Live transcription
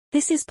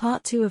This is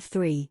part 2 of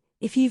 3.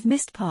 If you've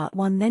missed part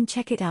 1, then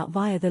check it out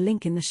via the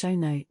link in the show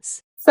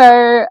notes.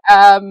 So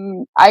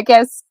I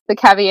guess the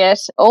caveat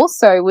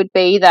also would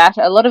be that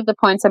a lot of the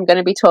points I'm going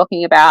to be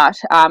talking about,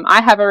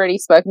 I have already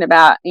spoken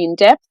about in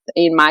depth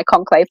in my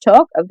conclave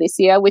talk of this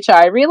year, which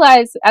I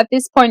realize at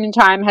this point in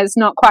time has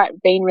not quite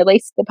been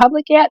released to the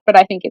public yet, but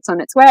I think it's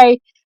on its way.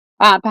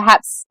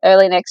 Perhaps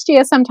early next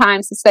year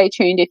sometime, so stay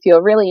tuned if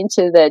you're really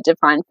into the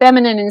divine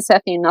feminine in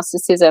Sethian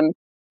Gnosticism.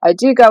 I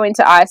do go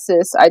into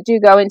Isis, I do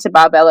go into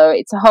Barbello,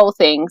 it's a whole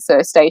thing,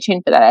 so stay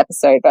tuned for that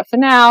episode. But for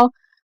now,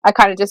 I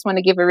kind of just want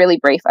to give a really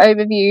brief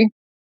overview.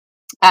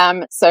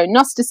 So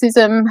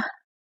Gnosticism,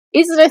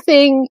 is it a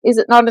thing? Is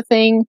it not a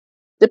thing?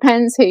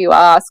 Depends who you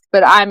ask,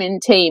 but I'm in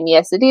team.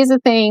 Yes, it is a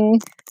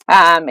thing.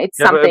 It's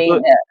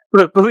something.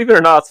 But believe it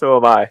or not, so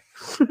am I.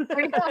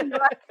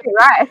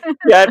 Right.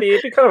 Yeah,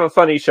 it'd be kind of a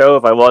funny show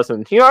if I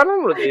wasn't. I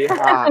don't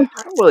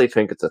really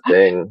think it's a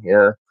thing.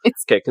 Yeah.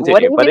 Okay,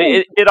 continue. But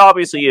it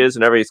obviously is,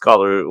 and every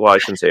scholar, well, I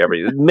shouldn't say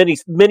every,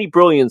 many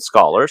brilliant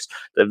scholars,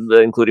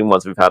 including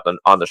ones we've had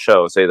on the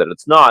show, say that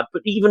it's not.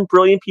 But even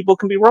brilliant people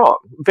can be wrong,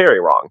 very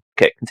wrong.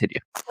 Okay, continue.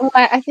 Well,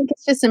 I think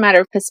it's just a matter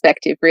of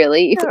perspective,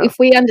 really. If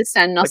we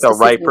understand Gnosticism,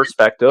 like a right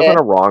perspective and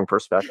a wrong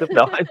perspective.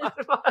 No,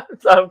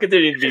 I'm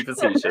continuing to be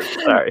facetious.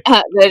 Sorry,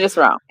 they're just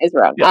wrong. It's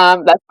wrong. Yeah.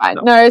 That's fine.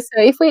 No, so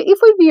if we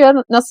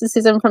view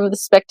Gnosticism from the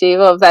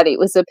perspective of that, it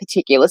was a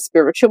particular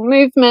spiritual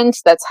movement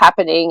that's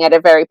happening at a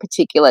very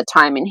particular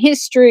time in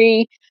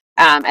history,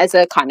 as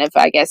a kind of,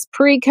 I guess,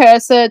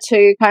 precursor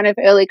to kind of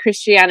early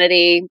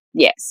Christianity.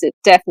 Yes, it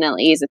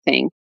definitely is a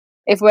thing.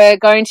 If we're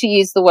going to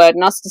use the word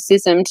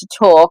Gnosticism to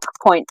talk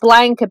point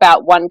blank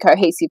about one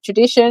cohesive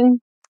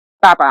tradition,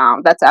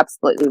 that's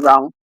absolutely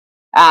wrong.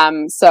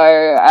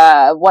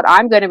 So what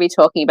I'm going to be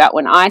talking about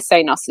when I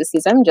say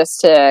Gnosticism, just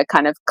to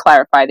kind of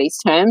clarify these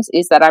terms,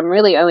 is that I'm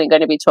really only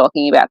going to be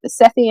talking about the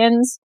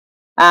Sethians,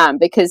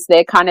 because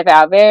they're kind of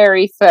our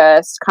very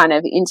first kind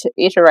of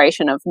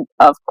iteration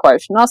of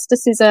quote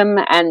Gnosticism,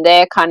 and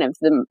they're kind of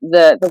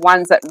the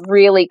ones that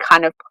really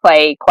kind of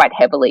play quite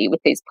heavily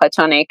with these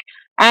Platonic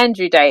and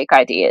Judaic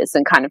ideas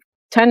and kind of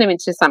turn them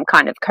into some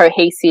kind of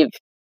cohesive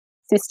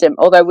system,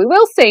 although we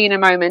will see in a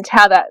moment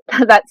how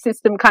that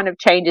system kind of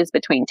changes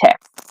between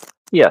texts.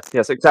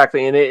 Yes,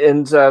 exactly. And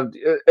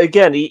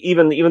again,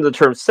 even the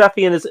term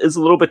Cephian is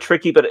a little bit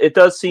tricky, but it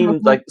does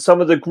seem like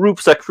some of the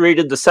groups that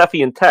created the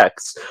Cephian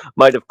texts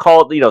might have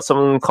called, some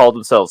of them called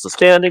themselves the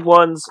Standing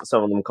Ones,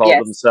 some of them called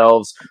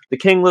themselves the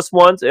Kingless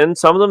Ones, and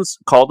some of them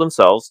called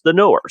themselves the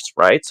Knowers,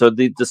 right? So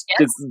the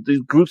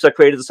groups that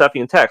created the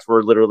Cephian text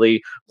were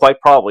literally,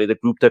 quite probably, the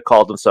group that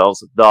called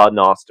themselves the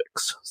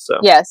Gnostics. So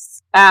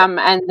yes.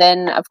 And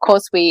then, of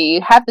course,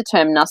 we have the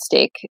term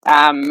Gnostic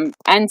and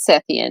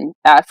Sethian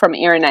from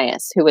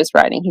Irenaeus, who was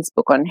writing his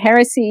book on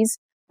heresies,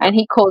 and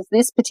he calls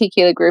this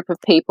particular group of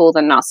people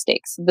the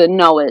Gnostics, the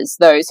knowers,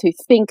 those who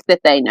think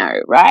that they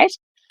know, right?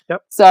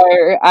 Yep. So,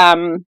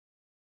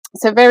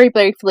 so very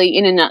briefly,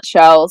 in a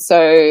nutshell,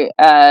 so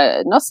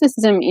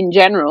Gnosticism in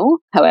general,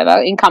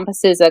 however,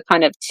 encompasses a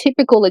kind of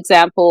typical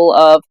example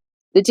of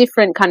the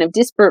different kind of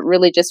disparate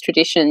religious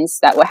traditions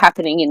that were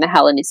happening in the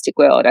Hellenistic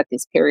world at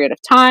this period of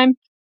time,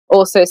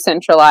 also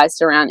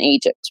centralized around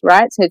Egypt,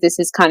 right? So this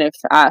is kind of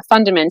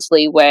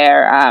fundamentally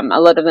where a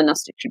lot of the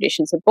Gnostic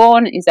traditions are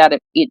born, is out of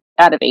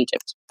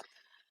Egypt.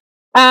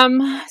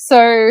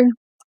 So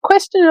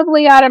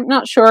questionably, I'm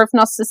not sure if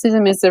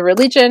Gnosticism is a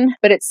religion,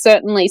 but it's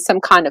certainly some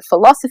kind of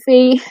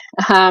philosophy,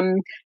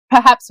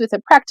 perhaps with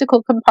a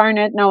practical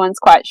component, no one's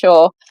quite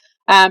sure,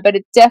 but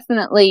it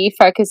definitely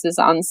focuses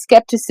on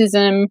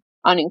skepticism,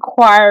 on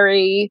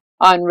inquiry,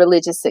 on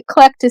religious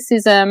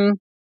eclecticism.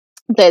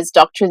 There's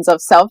doctrines of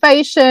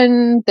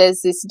salvation.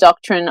 There's this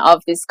doctrine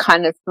of this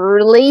kind of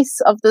release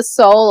of the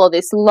soul, or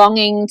this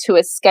longing to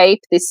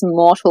escape this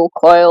mortal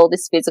coil,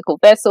 this physical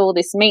vessel,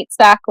 this meat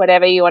sack,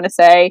 whatever you want to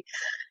say.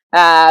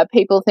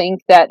 People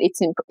think that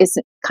it's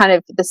kind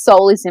of the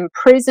soul is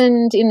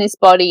imprisoned in this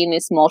body, in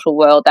this mortal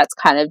world. That's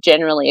kind of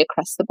generally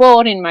across the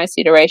board in most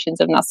iterations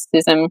of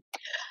Gnosticism.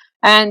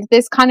 And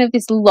there's kind of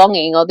this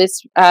longing, or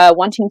this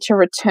wanting to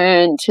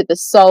return to the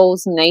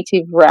soul's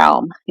native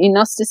realm. In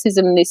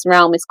Gnosticism, this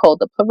realm is called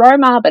the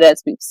pleroma, but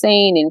as we've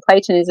seen in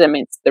Platonism,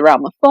 it's the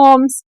realm of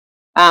forms,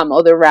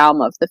 or the realm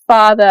of the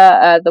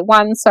Father, the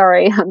One,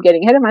 sorry, I'm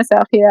getting ahead of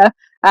myself here,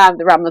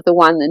 the realm of the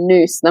One, the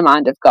nous, the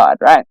mind of God,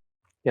 right?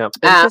 Yeah,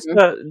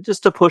 and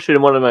just to push it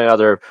in one of my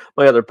other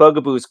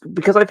bugaboos,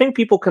 because I think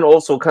people can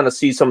also kind of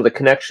see some of the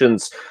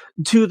connections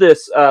to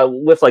this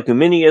with like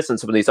Numenius and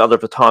some of these other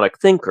Platonic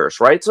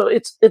thinkers, right? So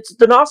it's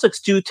the Gnostics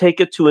do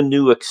take it to a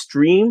new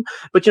extreme,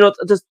 but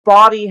this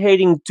body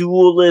hating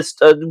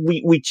dualist,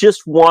 we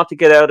just want to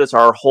get out as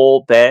our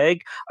whole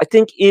bag. I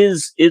think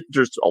there's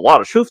a lot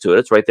of truth to it.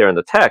 It's right there in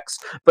the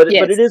text, but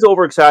it is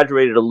over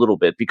exaggerated a little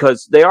bit,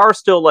 because they are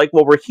still like,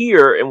 well, we're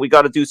here and we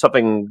got to do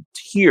something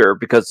here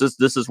because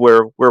this is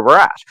where we're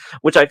at,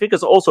 which I think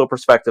is also a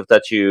perspective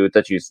that you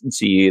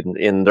see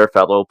in their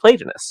fellow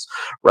Platonists,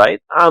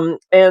 right?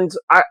 And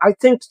I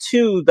think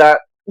too that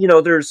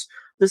there's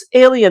this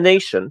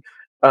alienation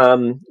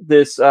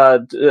this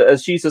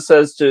as Jesus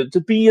says,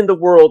 to be in the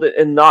world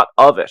and not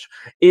of it,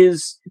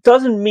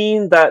 doesn't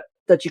mean that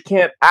you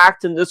can't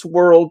act in this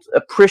world,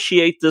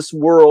 appreciate this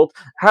world,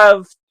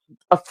 have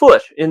a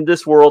foot in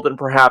this world and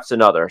perhaps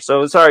another.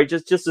 So sorry,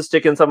 just to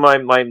stick in some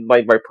of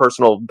my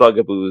personal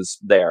bugaboos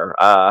there.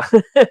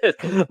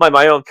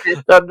 My own,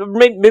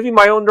 maybe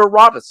my own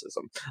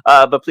neuroticism.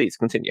 But please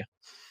continue.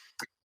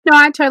 No,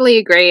 I totally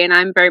agree, and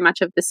I'm very much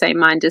of the same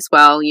mind as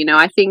well. You know,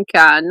 I think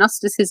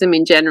Gnosticism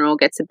in general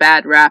gets a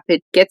bad rap.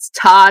 It gets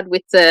tarred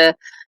with the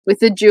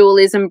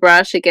dualism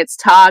brush. It gets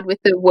tarred with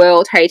the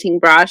world-hating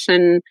brush,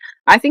 and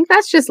I think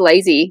that's just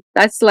lazy.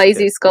 That's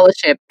lazy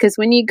scholarship, because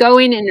when you go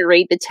in and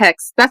read the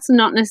text, that's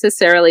not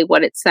necessarily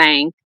what it's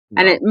saying. No.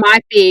 And it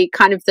might be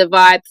kind of the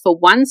vibe for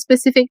one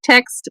specific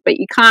text, but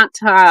you can't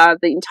tar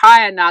the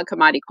entire Nag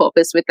Hammadi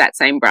corpus with that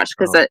same brush,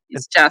 because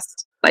it's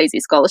just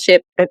lazy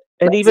scholarship.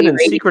 And even in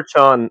Secret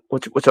John,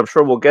 which I'm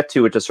sure we'll get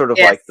to, which is sort of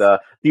like the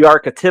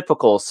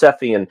archetypical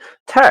Sethian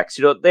text,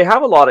 you know, they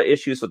have a lot of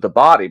issues with the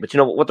body, but you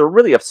know what they're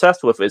really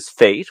obsessed with is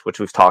fate, which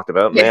we've talked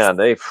about. Yes.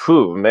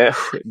 Man,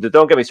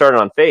 don't get me started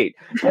on fate.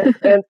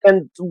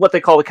 and what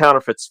they call the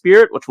counterfeit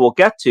spirit, which we'll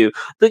get to.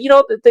 That, you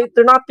know,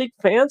 they're not big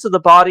fans of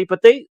the body,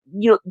 but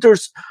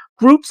there's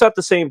groups at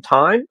the same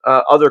time,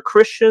 other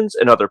Christians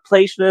and other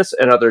Platonists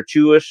and other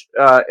Jewish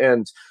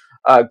and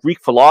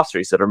Greek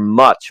philosophers that are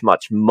much,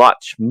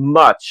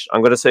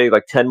 I'm going to say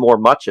like 10 more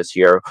muches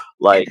here,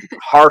 like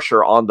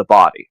harsher on the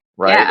body.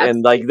 Right. Yeah,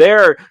 and like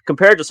they're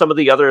compared to some of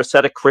the other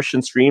ascetic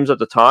Christian streams at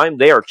the time,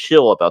 they are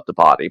chill about the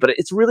body. But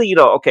it's really, you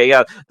know,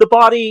 the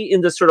body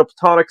in this sort of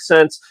Platonic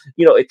sense,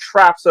 you know, it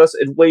traps us,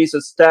 it weighs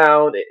us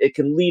down, it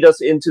can lead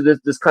us into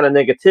this kind of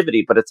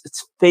negativity. But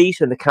it's fate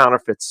and the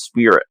counterfeit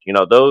spirit. You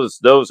know, those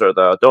are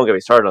don't get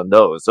me started on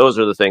those. Those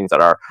are the things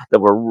that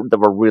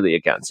we're really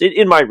against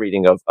in my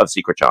reading of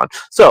Secret John.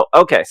 So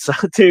so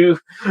to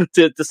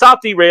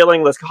stop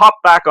derailing, let's hop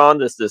back on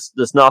this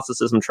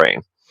Gnosticism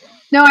train.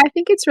 No, I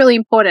think it's really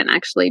important,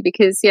 actually,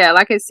 because,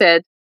 like I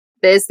said,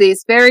 there's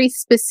these very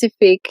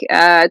specific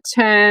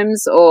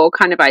terms or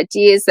kind of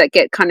ideas that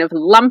get kind of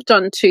lumped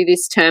onto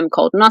this term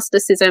called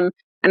Gnosticism.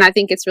 And I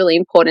think it's really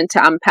important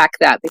to unpack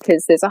that,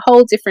 because there's a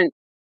whole different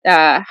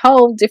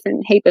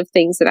heap of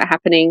things that are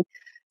happening,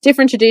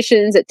 different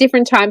traditions at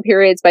different time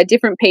periods by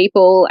different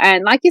people.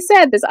 And like you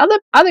said, there's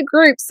other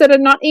groups that are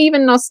not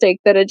even Gnostic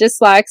that are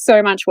just like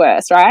so much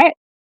worse, right?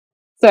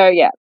 So,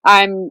 yeah,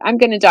 I'm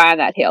going to die on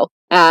that hill.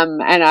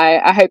 And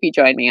I hope you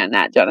join me on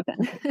that, Jonathan.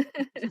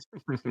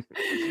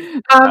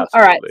 All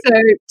right. So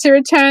to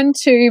return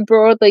to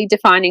broadly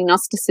defining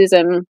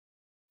Gnosticism,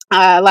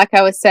 like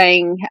I was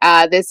saying,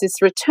 there's this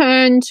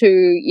return to,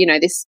 you know,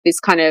 this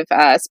kind of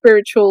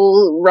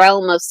spiritual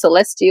realm of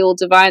celestial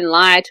divine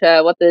light,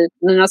 what the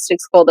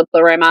Gnostics call the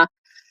pleroma.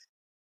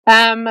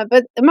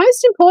 But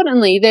most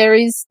importantly, there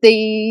is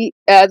the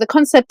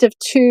concept of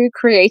two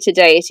creator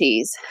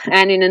deities,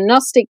 and in a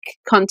Gnostic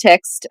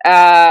context,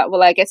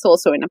 I guess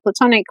also in a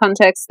Platonic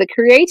context, the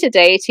creator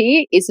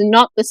deity is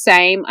not the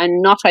same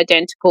and not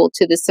identical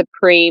to the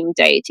supreme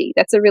deity.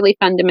 That's a really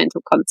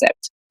fundamental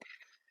concept.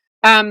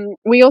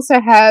 We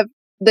also have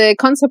the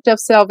concept of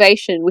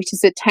salvation, which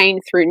is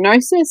attained through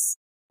gnosis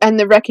and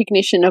the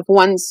recognition of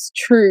one's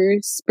true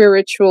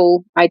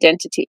spiritual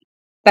identity.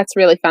 That's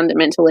really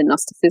fundamental in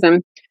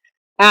Gnosticism.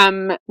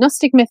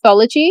 Gnostic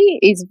mythology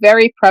is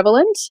very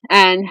prevalent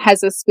and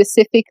has a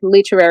specific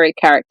literary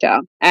character.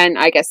 And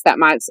I guess that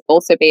might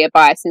also be a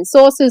bias in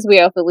sources. We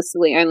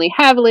obviously only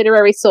have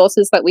literary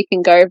sources that we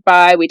can go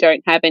by. We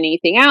don't have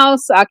anything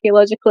else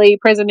archaeologically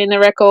present in the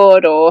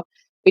record, or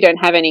we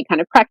don't have any kind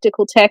of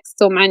practical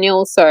texts or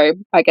manuals. So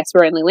I guess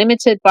we're only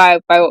limited by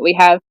what we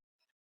have.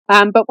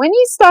 But when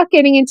you start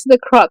getting into the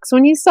crux,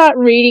 when you start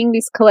reading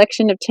this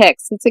collection of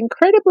texts, it's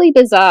incredibly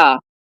bizarre.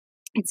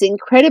 It's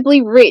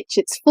incredibly rich.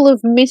 It's full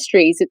of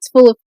mysteries. It's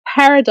full of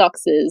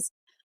paradoxes.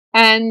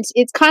 And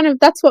it's kind of,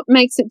 that's what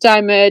makes it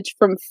diverge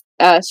from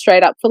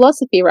straight up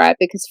philosophy, right?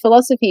 Because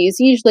philosophy is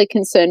usually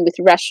concerned with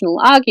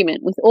rational argument,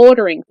 with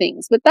ordering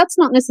things. But that's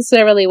not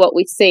necessarily what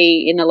we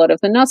see in a lot of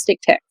the Gnostic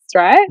texts,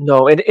 right?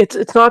 No, and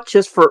it's not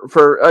just for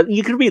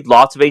you can read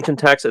lots of ancient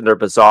texts and they're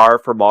bizarre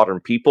for modern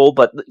people,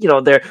 but you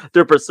know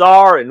they're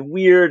bizarre and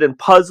weird and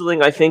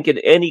puzzling, I think, in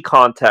any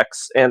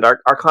context, and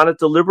are kind of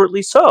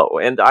deliberately so.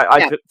 And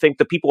I think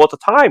the people at the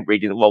time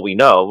reading, well, we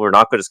know we're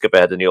not going to skip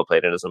ahead to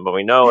Neoplatonism, but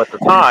we know at the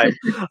time,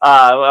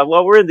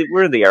 we're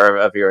in the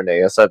era of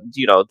Irenaeus,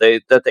 you know,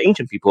 that the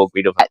ancient people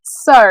agreed with.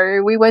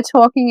 So we were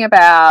talking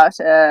about.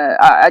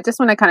 I just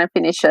want to kind of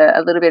finish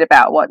a little bit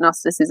about what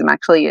Gnosticism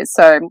actually is.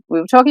 So we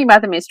were talking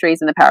about the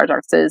mysteries and the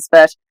paradoxes,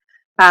 but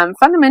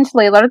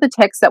fundamentally a lot of the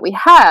texts that we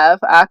have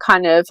are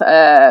kind of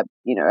a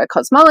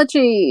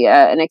cosmology,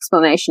 an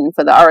explanation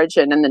for the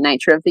origin and the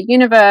nature of the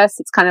universe.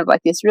 It's kind of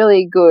like this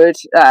really good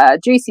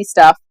juicy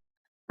stuff,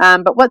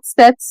 but what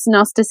sets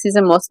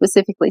Gnosticism, more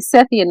specifically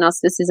Sethian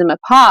Gnosticism,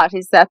 apart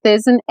is that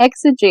there's an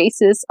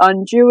exegesis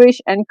on Jewish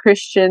and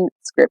Christian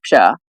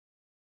scripture.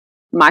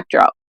 Mic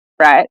drop,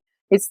 right?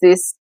 It's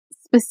this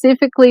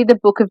specifically the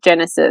book of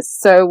Genesis.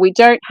 So we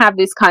don't have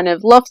this kind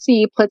of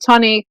lofty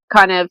Platonic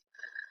kind of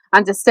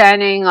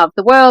understanding of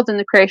the world and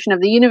the creation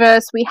of the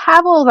universe. We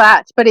have all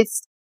that, but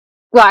it's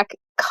like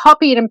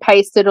copied and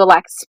pasted or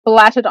like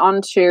splattered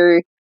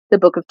onto the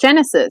book of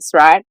Genesis,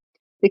 right?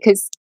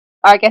 Because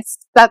I guess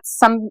that's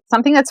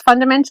something that's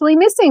fundamentally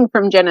missing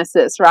from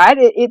Genesis, right?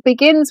 It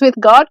begins with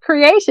God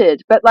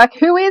created, but like,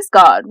 who is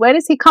God? Where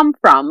does he come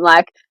from?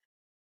 Like,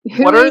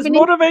 what are his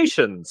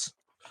motivations?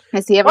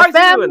 Does he have a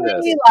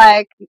family?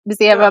 Like, does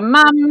he have a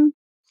mum?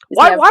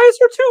 Why is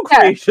there two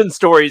creation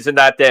stories in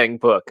that dang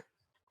book?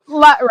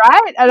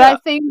 Right? And I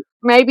think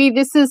maybe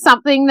this is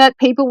something that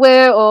people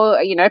were,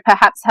 or, you know,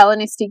 perhaps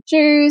Hellenistic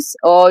Jews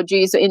or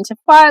Jews into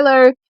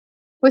Philo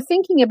were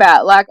thinking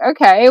about. Like,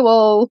 okay,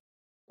 well,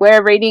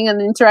 we're reading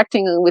and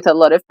interacting with a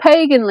lot of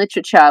pagan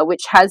literature,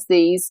 which has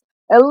these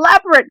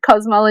elaborate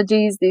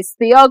cosmologies, these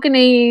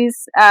theogonies,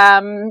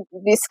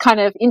 this kind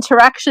of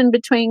interaction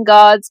between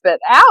gods, but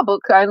our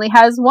book only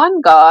has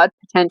one god,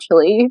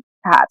 potentially,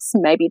 perhaps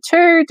maybe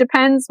two,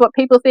 depends what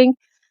people think.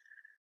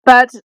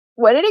 But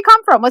where did he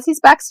come from? What's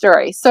his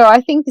backstory? So I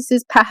think this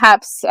is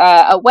perhaps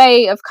a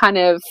way of kind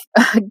of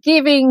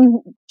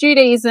giving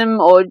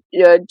Judaism or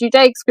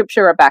Judaic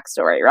scripture a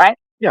backstory, right?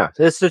 Yeah,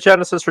 it's the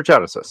Genesis for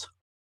Genesis.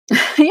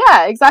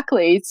 Yeah,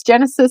 exactly. It's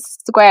Genesis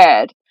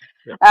squared.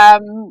 Yeah.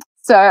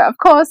 So, of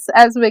course,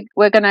 as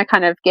we're going to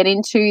kind of get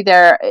into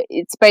there,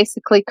 it's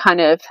basically kind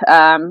of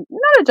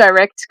not a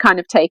direct kind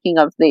of taking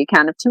of the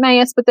account of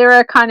Timaeus, but there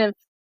are kind of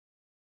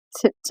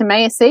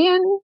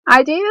Timaean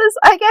ideas,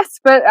 I guess.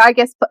 But I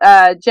guess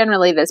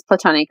generally there's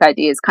Platonic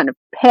ideas kind of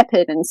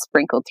peppered and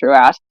sprinkled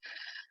throughout.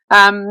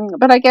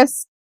 But I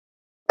guess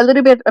a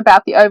little bit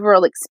about the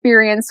overall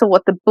experience or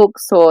what the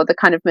books or the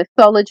kind of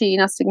mythology,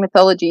 Gnostic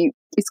mythology,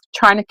 is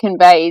trying to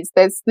convey is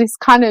there's this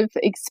kind of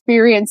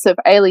experience of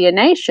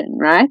alienation,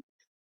 right?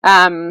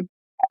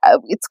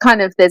 It's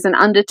kind of, there's an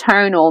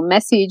undertone or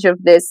message of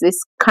there's this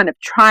kind of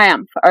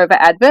triumph over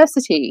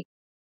adversity.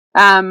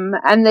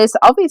 And there's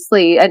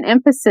obviously an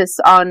emphasis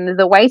on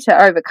the way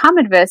to overcome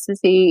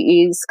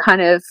adversity is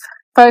kind of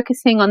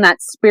focusing on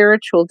that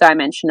spiritual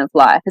dimension of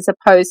life as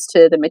opposed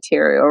to the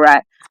material,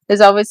 right? There's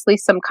obviously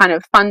some kind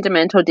of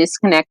fundamental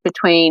disconnect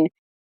between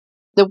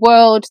the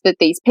world that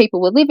these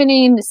people were living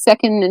in, the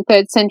 2nd and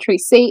 3rd century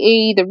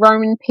CE, the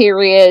Roman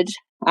period,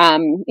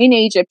 in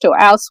Egypt or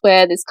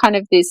elsewhere. There's kind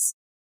of this,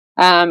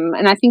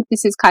 and I think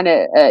this is kind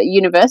of a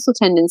universal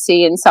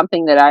tendency, and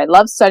something that I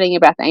love studying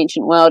about the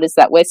ancient world is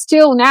that we're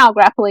still now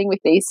grappling with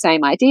these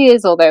same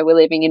ideas, although we're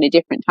living in a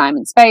different time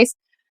and space.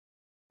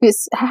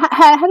 This,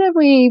 how do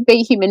we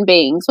be human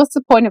beings? What's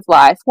the point of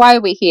life? Why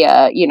are we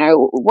here? You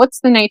know, what's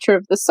the nature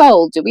of the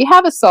soul? Do we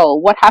have a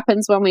soul? What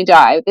happens when we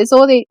die? There's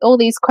all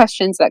these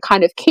questions that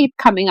kind of keep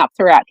coming up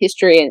throughout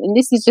history, and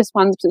this is just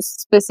one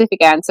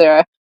specific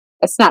answer,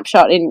 a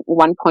snapshot in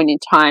one point in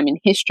time in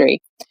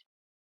history.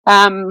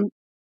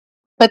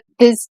 But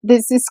there's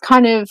this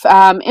kind of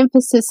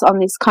emphasis on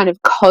this kind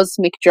of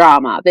cosmic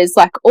drama. There's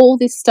like all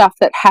this stuff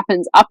that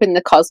happens up in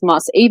the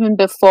cosmos even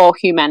before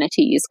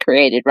humanity is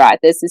created, right?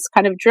 There's this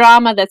kind of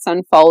drama that's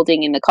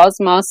unfolding in the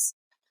cosmos.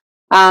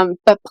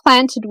 But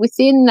planted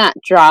within that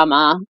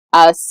drama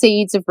are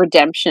seeds of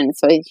redemption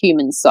for the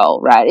human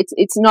soul, right?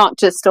 It's not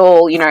just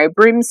all, you know,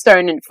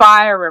 brimstone and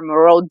fire and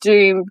we're all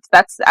doomed.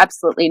 That's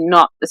absolutely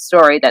not the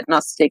story that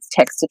Gnostic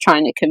texts are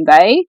trying to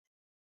convey.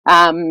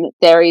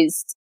 There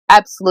is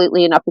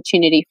absolutely an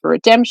opportunity for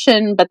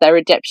redemption, but that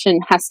redemption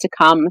has to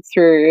come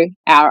through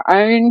our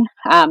own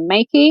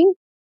making,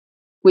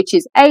 which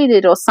is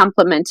aided or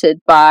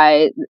supplemented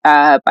by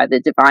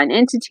the divine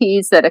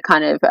entities that are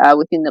kind of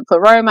within the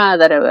pleroma,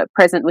 that are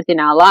present within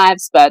our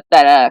lives, but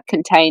that are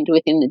contained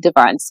within the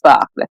divine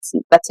spark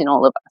that's in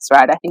all of us,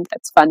 right? I think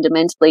that's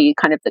fundamentally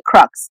kind of the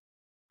crux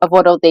of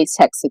what all these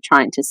texts are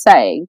trying to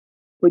say.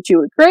 Would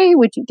you agree?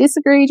 Would you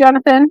disagree,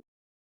 Jonathan?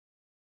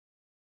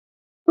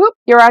 Whoop,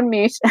 you're on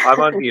mute. I'm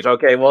on mute.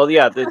 Okay, well,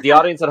 yeah, the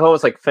audience at home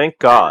is like, thank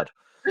God.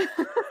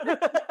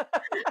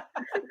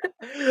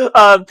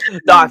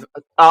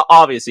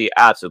 Obviously,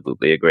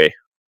 absolutely agree.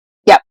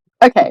 Yep.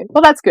 Okay.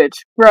 Well, that's good.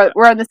 We're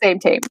on the same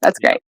team. That's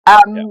great.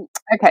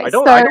 Okay. I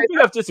don't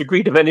think I've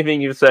disagreed with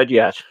anything you've said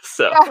yet.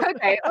 So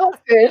okay. Well,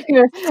 that's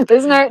good.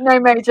 There's no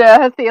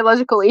major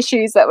theological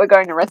issues that we're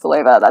going to wrestle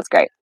over. That's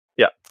great.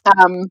 Yeah.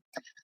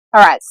 All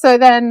right. So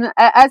then,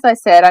 as I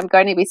said, I'm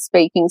going to be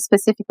speaking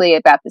specifically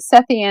about the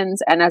Sethians,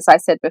 and as I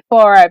said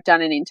before, I've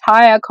done an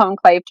entire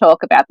conclave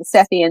talk about the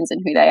Sethians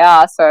and who they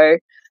are. So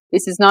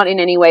this is not in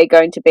any way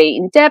going to be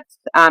in depth.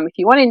 If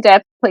you want in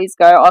depth, please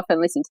go off and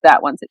listen to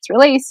that once it's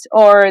released.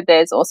 Or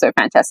there's also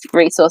fantastic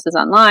resources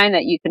online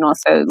that you can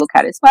also look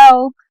at as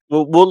well.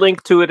 We'll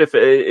link to it if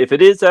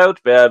it is out,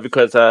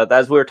 because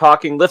as we were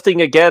talking,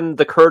 lifting again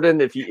the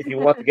curtain. If you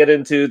want to get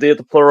into the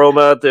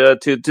pleroma,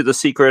 to the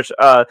secret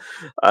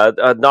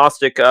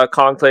Gnostic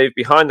conclave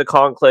behind the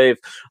conclave,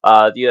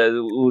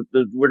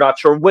 we're not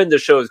sure when the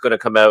show is going to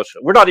come out.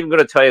 We're not even going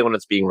to tell you when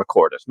it's being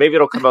recorded. Maybe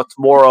it'll come out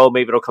tomorrow.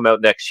 Maybe it'll come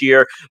out next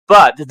year.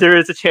 But there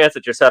is a chance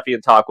that your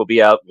Cephian talk will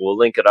be out. We'll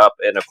link it up,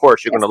 and of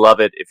course, you're going to love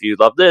it if you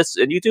love this,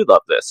 and you do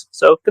love this.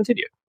 So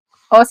continue.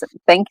 Awesome.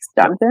 Thanks,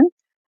 Jonathan.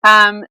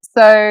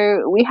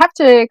 So we have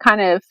to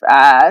kind of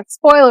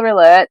spoiler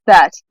alert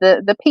that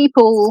the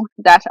people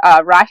that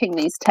are writing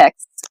these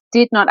texts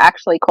did not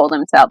actually call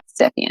themselves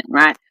Cephian,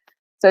 right?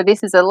 So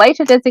this is a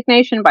later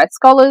designation by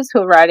scholars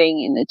who are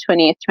writing in the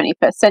 20th,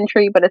 21st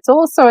century, but it's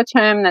also a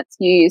term that's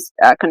used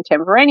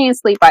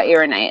contemporaneously by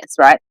Irenaeus,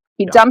 right?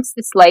 He dumps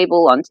this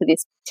label onto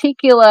this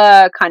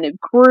particular kind of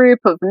group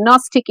of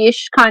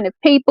Gnostic-ish kind of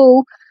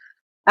people.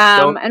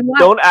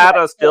 Don't add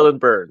us Dylan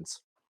Burns.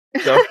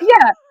 So.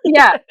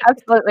 yeah,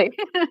 absolutely.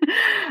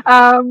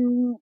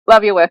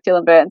 Love your work,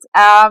 Dylan Burns.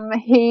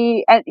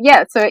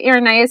 So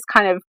Irenaeus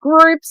kind of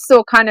groups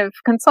or kind of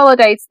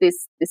consolidates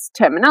this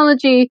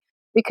terminology,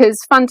 because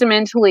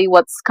fundamentally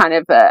what's kind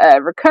of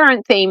a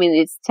recurrent theme in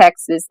these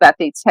texts is that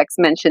these texts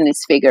mention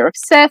this figure of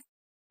Seth,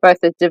 both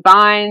the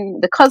divine,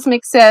 the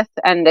cosmic Seth,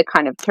 and the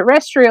kind of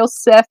terrestrial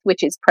Seth,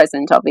 which is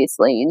present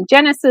obviously in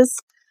Genesis.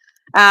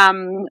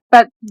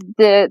 But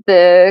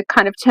the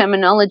kind of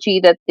terminology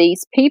that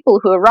these people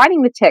who are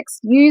writing the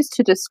text use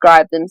to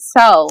describe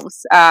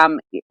themselves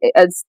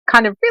as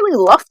kind of really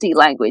lofty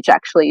language,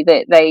 actually.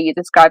 They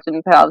describe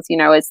themselves,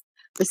 as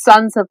the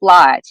sons of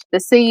light, the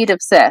seed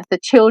of Seth, the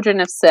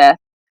children of Seth,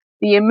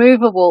 the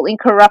immovable,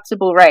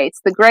 incorruptible race,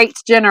 the great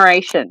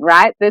generation,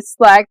 right? There's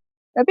like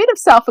a bit of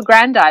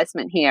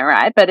self-aggrandizement here,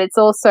 right? But it's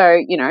also,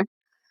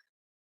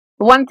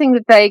 one thing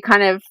that they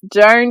kind of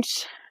don't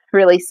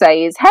really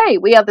say is, hey,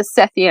 we are the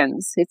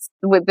Sethians. It's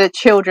with the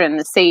children,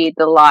 the seed,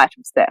 the light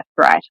of Seth,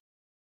 right?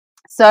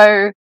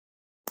 So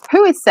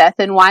who is Seth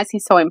and why is he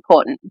so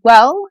important?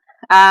 Well,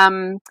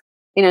 in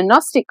a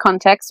Gnostic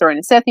context or in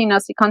a Sethian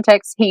Gnostic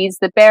context, he's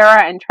the bearer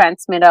and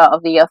transmitter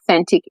of the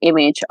authentic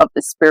image of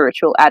the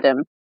spiritual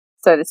Adam.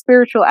 So the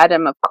spiritual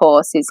Adam, of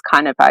course, is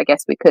kind of, I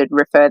guess we could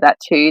refer that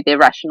to the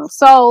rational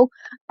soul,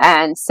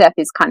 and Seth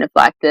is kind of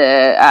like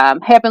the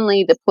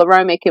heavenly, the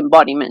pleromic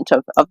embodiment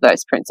of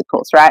those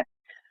principles, right?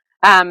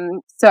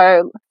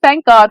 So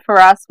thank God for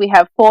us, we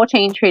have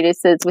 14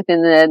 treatises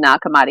within the Nag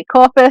Hammadi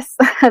corpus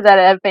that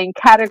have been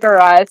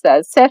categorized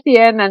as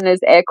Sethian, and there's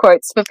air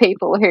quotes for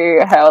people who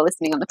are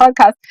listening on the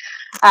podcast.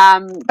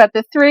 But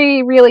the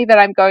three really that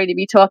I'm going to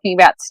be talking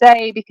about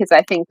today, because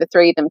I think the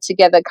three of them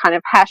together kind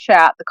of hash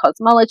out the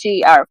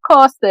cosmology, are of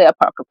course the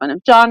Apocryphon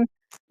of John,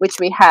 which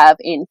we have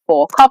in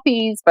 4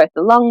 copies, both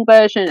the long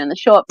version and the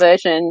short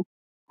version.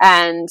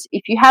 And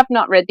if you have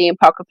not read the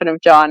Apocryphon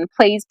of John,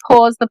 please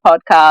pause the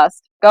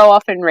podcast, go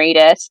off and read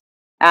it.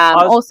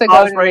 Pause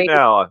right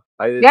now.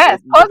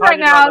 Pause right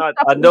now.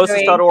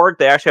 Gnosis.org.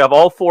 They actually have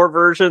all 4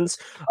 versions.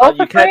 All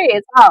for free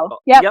as well.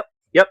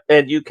 Yep.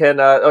 And you can.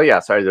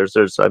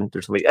 There's something.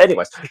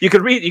 Anyways, you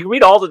can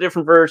read all the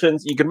different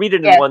versions. You can read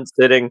it in one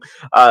sitting.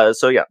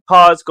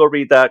 Pause, go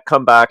read that,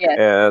 come back,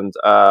 and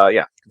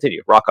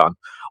continue. Rock on.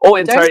 Oh,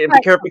 and sorry, and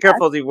be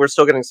careful. We're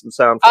still getting some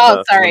sound from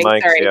the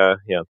mics. Sorry.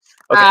 Yeah.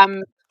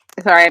 Okay.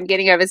 Sorry, I'm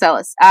getting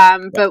overzealous.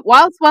 But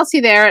whilst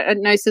you're there at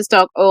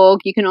gnosis.org,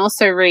 you can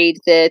also read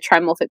the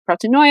Trimorphic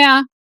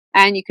Protonoia,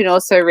 and you can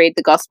also read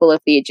the Gospel of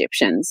the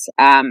Egyptians.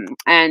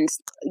 And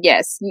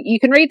yes, you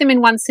can read them in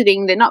one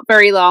sitting. They're not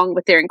very long,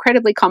 but they're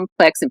incredibly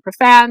complex and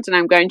profound, and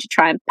I'm going to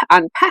try and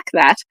unpack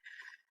that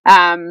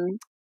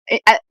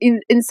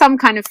in some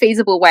kind of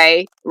feasible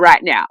way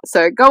right now.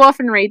 So go off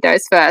and read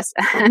those first,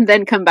 and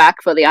then come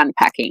back for the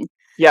unpacking.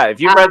 Yeah,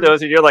 if you've read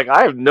those and you're like,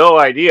 I have no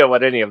idea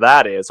what any of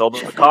that is, although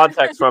the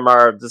context from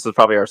this is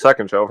probably our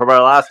second show, from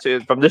our last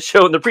two, from this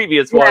show and the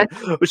previous one,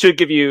 we should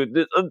give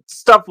you,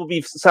 stuff will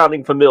be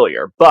sounding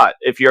familiar. But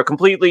if you're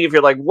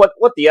like, what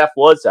the F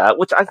was that?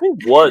 Which I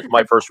think was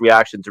my first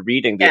reaction to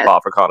reading the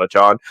Apocryphon of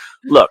John.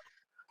 Look,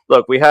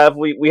 we have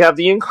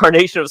the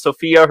incarnation of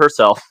Sophia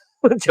herself.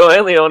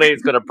 Joanne Leone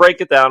is going to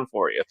break it down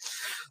for you.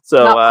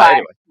 So,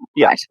 anyway.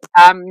 Yeah.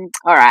 All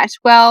right.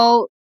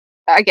 Well,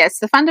 I guess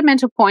the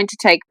fundamental point to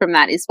take from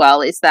that as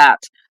well is that,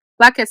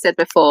 like I said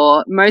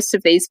before, most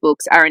of these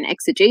books are an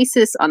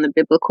exegesis on the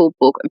biblical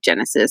book of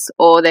Genesis,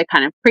 or they're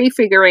kind of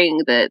prefiguring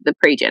the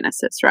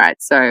pre-Genesis, right?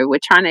 So we're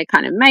trying to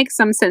kind of make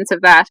some sense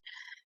of that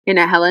in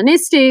a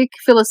Hellenistic,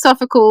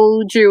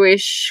 philosophical,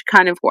 Jewish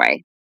kind of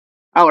way.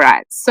 All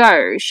right,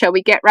 so shall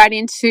we get right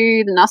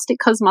into the Gnostic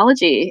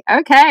cosmology?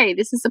 Okay,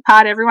 this is the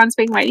part everyone's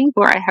been waiting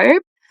for, I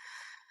hope.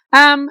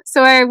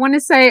 So I want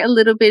to say a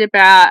little bit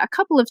about a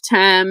couple of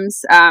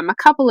terms, a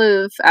couple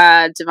of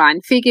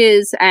divine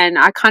figures, and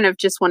I kind of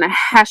just want to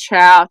hash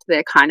out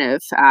their kind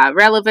of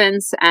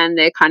relevance and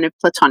their kind of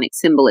Platonic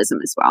symbolism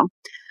as well.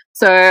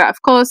 So,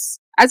 of course,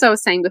 as I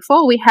was saying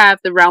before, we have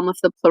the realm of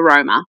the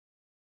pleroma,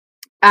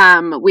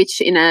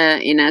 which in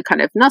a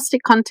kind of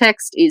Gnostic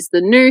context is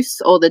the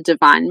nous, or the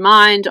divine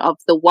mind of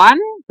the One.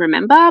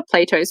 Remember,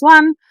 Plato's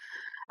One.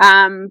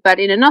 But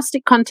in a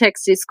Gnostic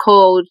context is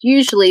called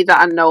usually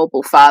the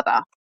unknowable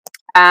Father.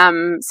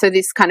 So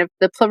this kind of,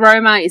 the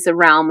pleroma is a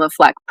realm of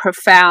like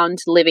profound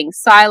living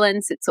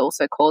silence. It's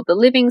also called the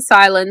living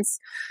silence.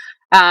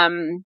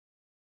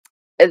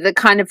 The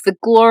kind of the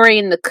glory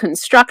and the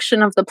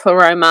construction of the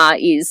pleroma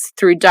is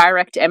through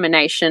direct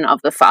emanation of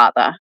the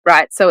Father,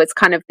 right? So it's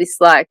kind of this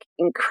like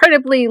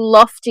incredibly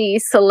lofty,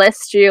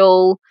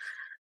 celestial,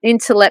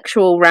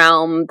 intellectual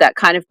realm that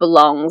kind of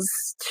belongs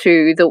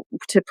to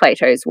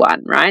Plato's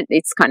One, right?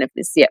 It's kind of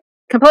this,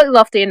 completely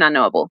lofty and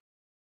unknowable.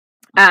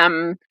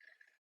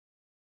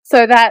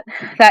 So that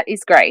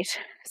is great.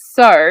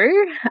 So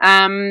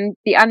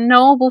the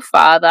unknowable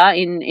Father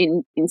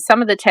in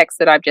some of the texts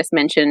that I've just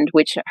mentioned,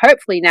 which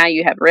hopefully now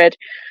you have read,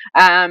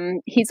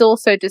 he's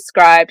also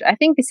described, I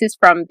think this is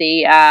from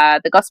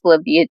the Gospel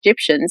of the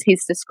Egyptians,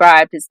 he's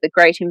described as the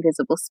great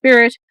invisible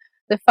spirit,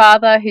 the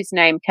Father whose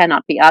name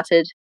cannot be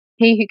uttered,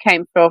 he who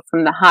came forth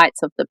from the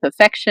heights of the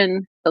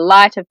perfection, the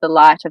light of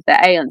the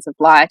aeons of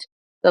light,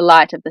 the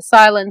light of the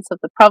silence of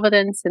the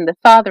providence, and the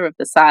Father of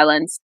the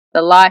silence,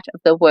 the light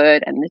of the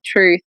word and the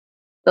truth,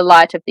 the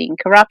light of the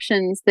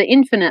incorruptions, the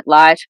infinite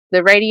light,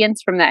 the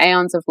radiance from the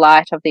aeons of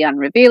light of the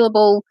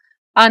unrevealable,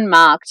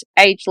 unmarked,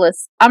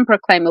 ageless,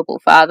 unproclaimable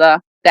Father,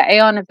 the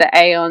aeon of the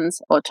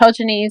aeons,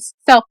 autogenes,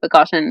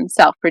 self-begotten,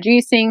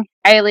 self-producing,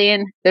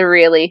 alien, the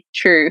really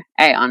true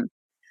aeon.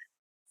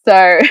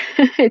 So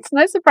it's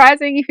no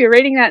surprising if you're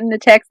reading that in the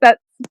text, that's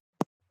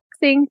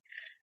thing.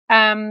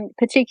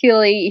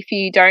 Particularly if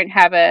you don't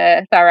have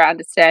a thorough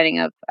understanding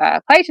of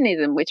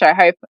Platonism, which I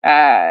hope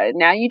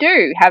now you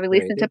do, having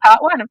listened to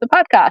part 1 of the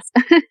podcast.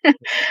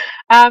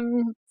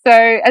 So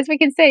as we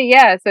can see,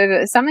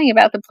 so something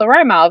about the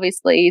pleroma,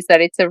 obviously, is that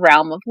it's a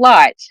realm of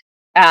light.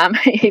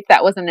 If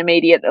that wasn't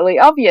immediately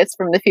obvious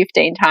from the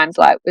 15 times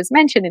light was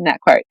mentioned in that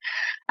quote.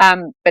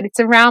 But it's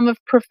a realm of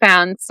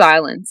profound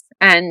silence.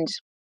 And,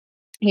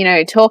 you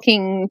know,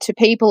 talking to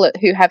people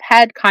who have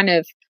had kind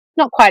of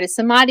not quite a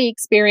samadhi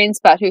experience,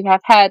 but who have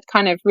had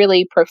kind of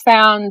really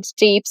profound,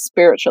 deep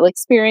spiritual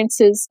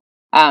experiences.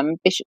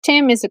 Bishop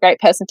Tim is a great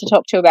person to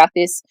talk to about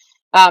this.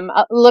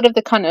 A lot of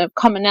the kind of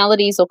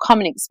commonalities or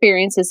common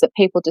experiences that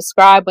people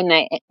describe when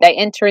they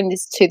enter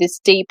to this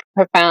deep,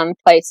 profound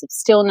place of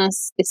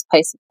stillness, this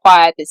place of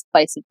quiet, this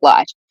place of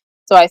light.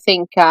 So I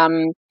think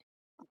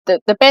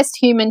the best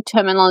human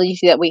terminology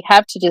that we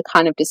have to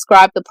kind of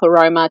describe the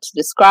pleroma, to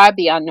describe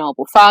the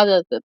unknowable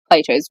Father, the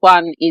Plato's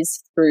One,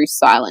 is through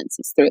silence,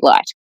 it's through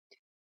light.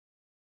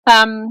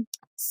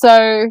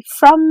 So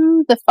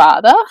from the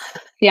Father,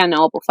 the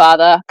unknowable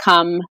Father,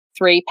 come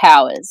 3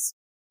 powers.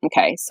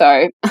 Okay,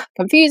 so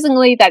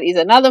confusingly, that is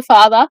another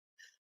Father,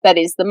 that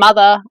is the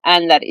Mother,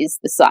 and that is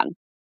the Son.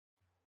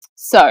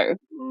 So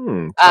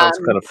sounds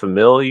kind of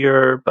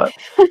familiar, but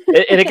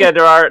and again,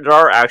 there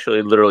are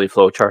actually literally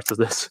flowcharts of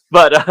this.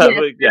 But I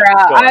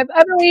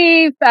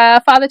believe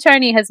Father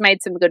Tony has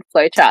made some good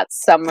flowcharts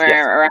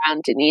somewhere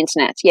around in the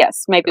internet.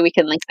 Yes, maybe we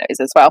can link those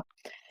as well.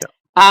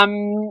 Yeah.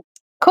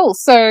 Cool.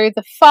 So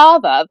the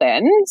Father,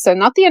 then, so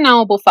not the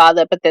unknowable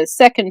Father, but the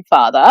second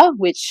Father,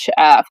 which,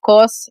 of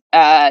course,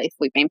 if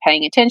we've been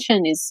paying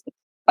attention, is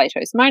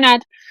Plato's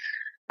monad.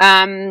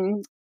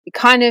 It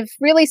kind of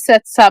really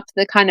sets up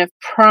the kind of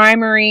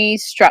primary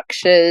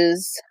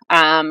structures,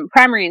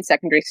 primary and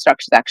secondary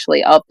structures,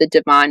 actually, of the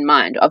divine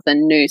mind, of the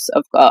nous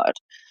of God.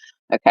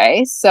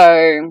 Okay,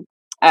 so,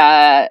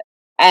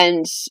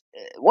 and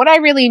what I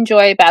really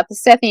enjoy about the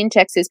Sethian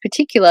text in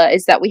particular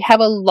is that we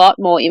have a lot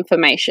more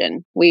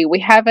information.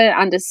 We have an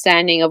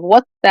understanding of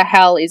what the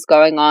hell is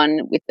going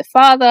on with the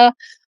Father,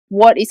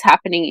 what is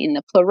happening in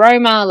the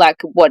pleroma, like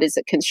what is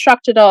it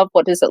constructed of,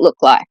 what does it look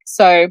like.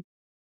 So,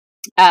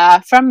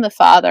 from the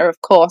Father,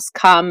 of course,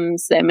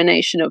 comes the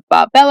emanation of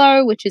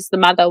Barbello, which is the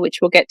Mother, which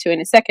we'll get to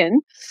in a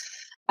second.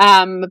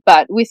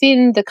 But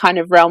within the kind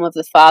of realm of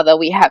the Father,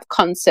 we have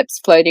concepts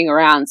floating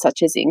around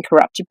such as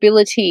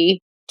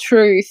incorruptibility,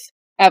 truth,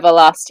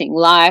 everlasting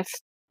life.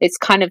 It's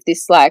kind of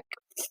this like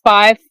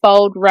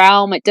 5-fold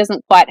realm. It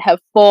doesn't quite have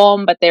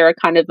form, but there are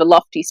kind of the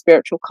lofty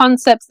spiritual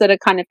concepts that are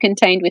kind of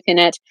contained within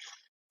it,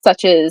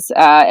 such as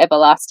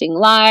everlasting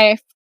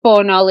life,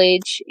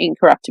 foreknowledge,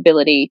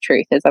 incorruptibility,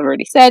 truth, as I've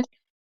already said.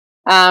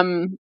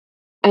 And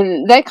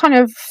they kind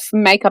of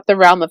make up the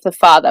realm of the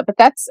Father, but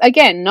that's,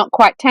 again, not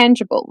quite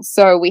tangible.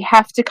 So we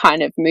have to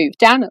kind of move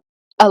down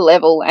a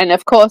level. And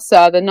of course,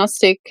 the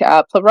Gnostic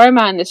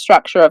pleroma and the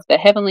structure of the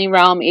heavenly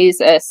realm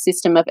is a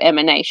system of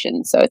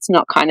emanation. So it's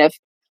not kind of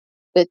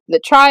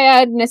the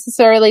triad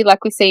necessarily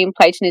like we see in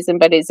Platonism,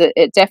 but is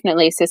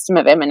definitely a system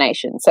of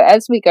emanation. So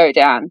as we go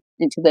down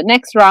into the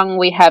next rung,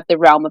 we have the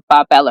realm of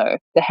Barbello,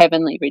 the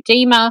heavenly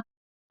redeemer,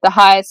 the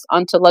highest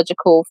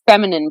ontological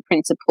feminine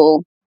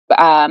principle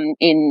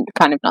in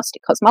kind of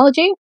Gnostic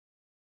cosmology.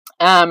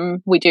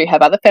 We do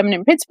have other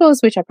feminine principles,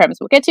 which I promise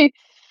we'll get to.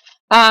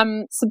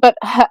 But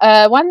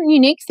one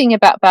unique thing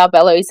about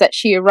Barbello is that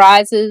she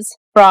arises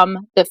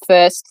from the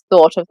first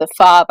thought of the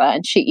Father,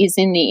 and she is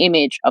in the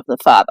image of the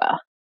Father.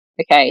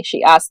 Okay,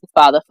 she asked the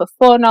Father for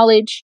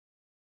foreknowledge.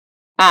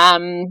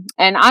 And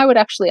I would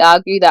actually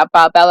argue that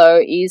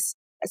Barbelo is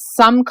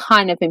some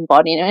kind of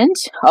embodiment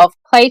of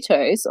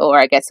Plato's, or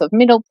I guess of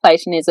Middle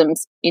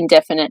Platonism's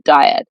indefinite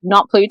dyad.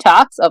 Not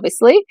Plutarch's,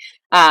 obviously,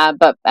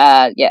 but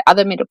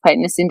other Middle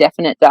Platonists'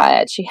 indefinite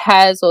dyad. She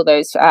has all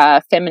those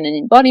feminine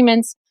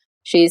embodiments.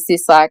 She's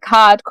this like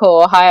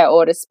hardcore, higher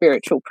order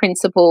spiritual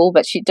principle,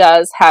 but she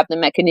does have the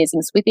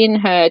mechanisms within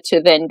her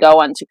to then go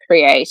on to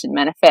create and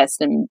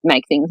manifest and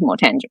make things more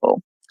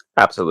tangible.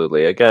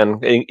 Absolutely. Again,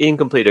 in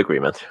complete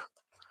agreement.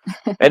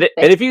 And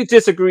if you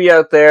disagree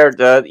out there,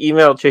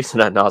 email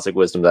Jason at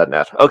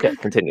gnosticwisdom.net. Okay,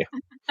 continue.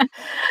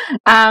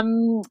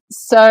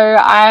 So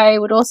I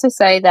would also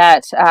say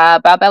that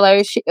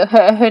Barbelo,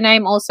 her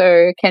name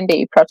also can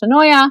be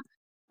Protonoia.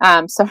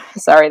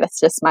 Sorry,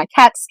 that's just my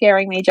cat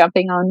scaring me,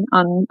 jumping on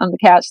the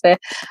couch there.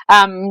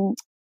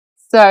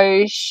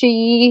 So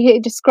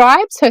she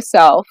describes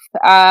herself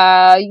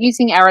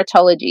using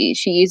aretology.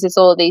 She uses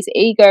all of these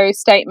ego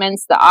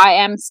statements, the I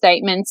am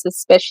statements,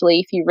 especially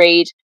if you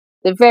read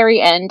the very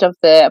end of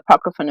the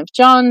Apocryphon of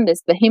John.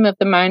 There's the hymn of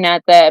the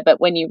monad there,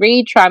 but when you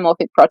read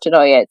Trimorphic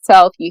Protonoia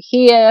itself, you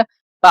hear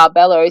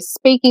Barbelo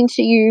speaking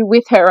to you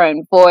with her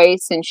own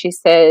voice, and she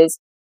says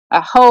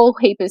a whole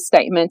heap of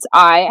statements.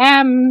 I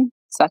am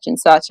such and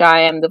such.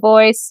 I am the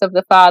voice of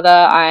the Father.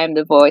 I am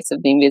the voice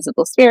of the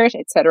invisible Spirit,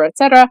 etc.,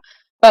 etc.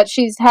 But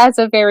she has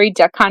a very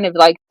kind of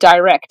like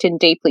direct and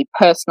deeply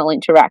personal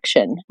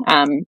interaction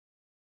in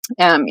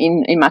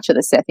much of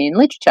the Sethian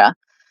literature.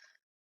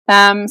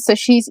 So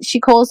she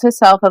calls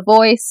herself a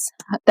voice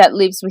that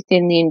lives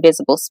within the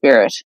invisible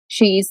Spirit.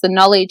 She is the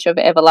knowledge of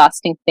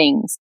everlasting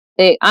things,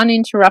 the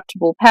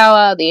uninterruptible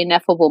power, the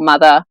ineffable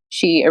mother.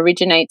 She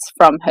originates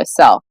from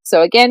herself.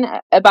 So again,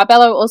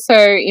 Barbelo also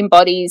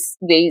embodies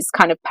these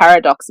kind of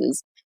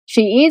paradoxes.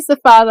 She is the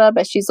Father,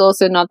 but she's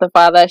also not the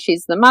Father.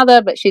 She's the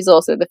Mother, but she's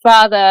also the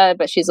Father,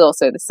 but she's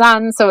also the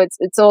Son. So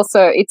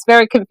it's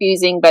very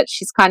confusing, but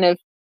she's kind of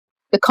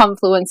the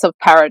confluence of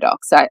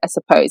paradox, I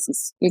suppose,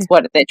 is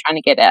what they're trying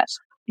to get at.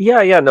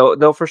 Yeah,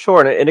 no, for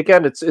sure. And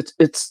again, it's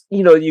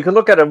you can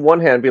look at it on one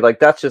hand and be like,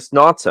 that's just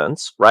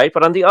nonsense, right?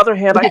 But on the other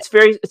hand, Yes.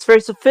 it's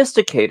very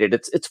sophisticated.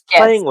 It's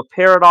playing with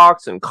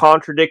paradox and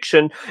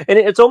contradiction, and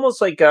it's almost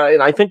like,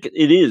 and I think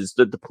it is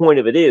the point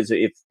of it is,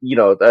 if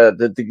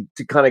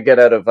to kind of get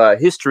out of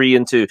history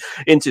into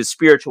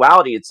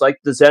spirituality, it's like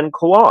the Zen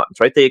koans,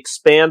 right? They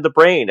expand the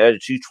brain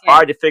as you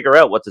try to figure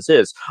out what this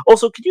is.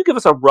 Also, could you give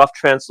us a rough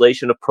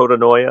translation of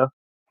protonoia?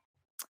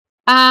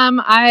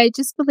 I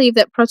just believe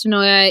that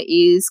protonoia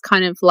is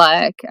kind of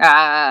like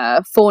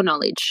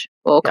foreknowledge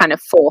or kind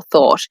of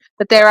forethought,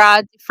 but there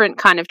are different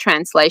kind of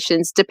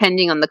translations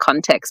depending on the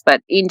context.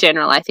 But in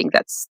general, I think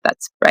that's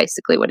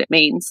basically what it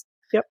means.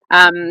 Yep.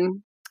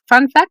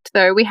 Fun fact,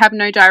 though, we have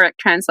no direct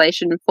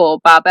translation for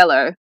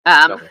Barbelo.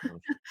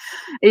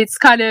 It's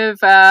kind of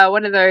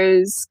one of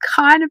those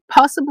kind of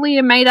possibly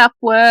a made-up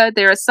word.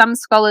 There are some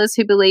scholars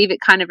who believe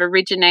it kind of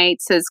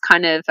originates as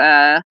kind of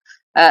a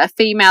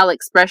female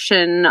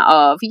expression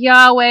of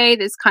Yahweh.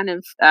 There's kind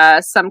of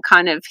some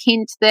kind of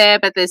hint there,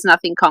 but there's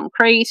nothing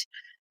concrete.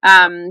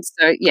 I've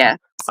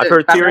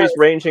heard theories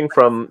ranging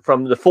from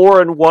the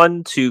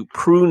 4-in-1 to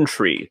prune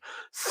tree.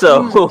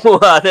 So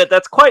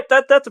that's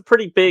a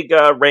pretty big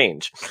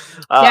range.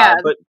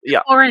 But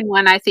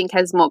 4-in-1 I think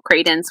has more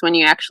credence when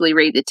you actually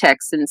read the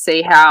text and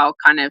see how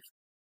kind of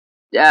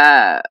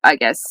I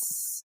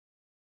guess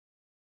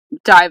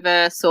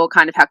diverse or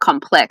kind of how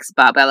complex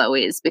Barbelo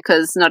is,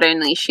 because not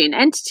only is she an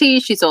entity,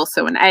 she's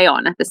also an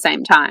aeon at the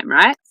same time,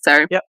 right?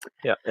 So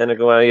and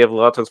you have a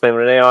lot to explain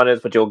what an aeon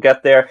is, but you'll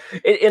get there.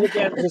 And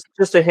again,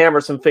 just to hammer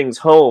some things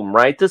home,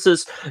 right? This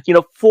is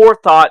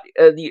forethought.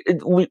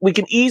 We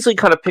can easily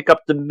kind of pick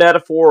up the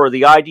metaphor or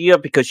the idea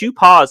because you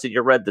paused and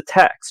you read the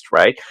text,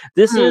 right?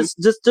 This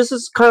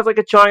is kind of like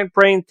a giant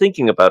brain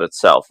thinking about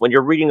itself when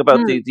you're reading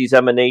about these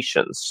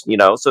emanations,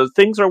 so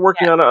things are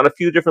working on a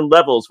few different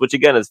levels, which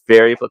again is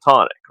very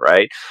Platonic,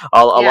 right?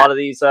 A lot of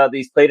these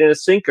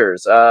Platonist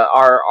thinkers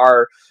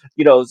are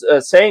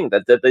saying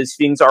that these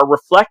things are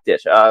reflected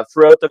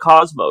throughout the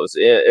cosmos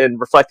and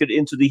reflected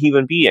into the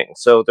human being.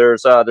 So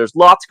there's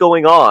lots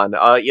going on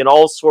in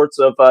all sorts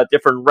of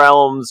different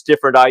realms,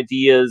 different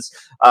ideas,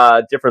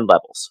 different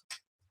levels.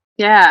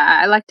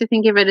 Yeah, I like to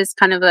think of it as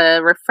kind of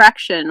a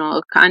refraction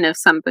or kind of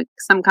some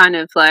kind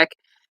of like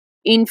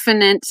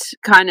infinite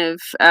kind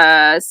of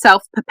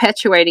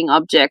self-perpetuating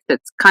object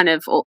that's kind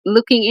of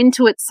looking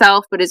into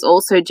itself but is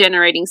also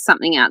generating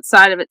something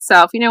outside of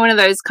itself. One of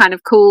those kind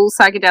of cool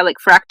psychedelic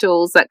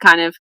fractals that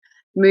kind of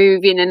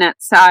move in and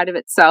outside of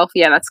itself.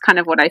 Yeah, that's kind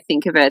of what I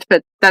think of it,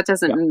 but that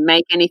doesn't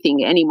make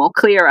anything any more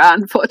clearer,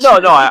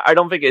 unfortunately. No, I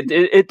don't think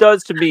it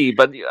does to me,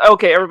 but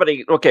okay,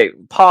 everybody,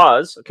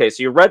 pause. Okay,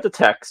 so you read the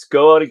text,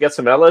 go out and get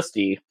some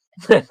LSD,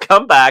 then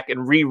come back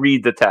and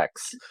reread the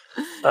text.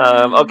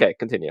 Okay,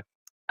 continue.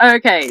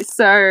 Okay,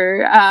 so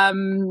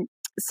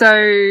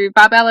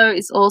Barbelo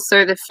is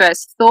also the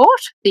first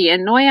thought, the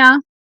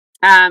Anoia,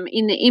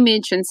 in the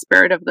image and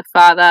spirit of the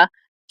Father.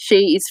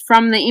 She is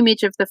from the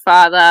image of the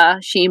Father.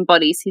 She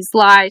embodies his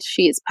light.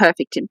 She is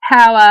perfect in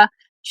power.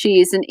 She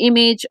is an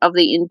image of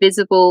the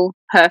invisible,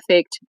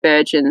 perfect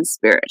virgin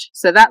spirit.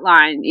 So that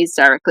line is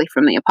directly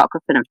from the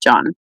Apocryphon of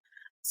John.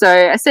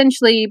 So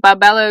essentially,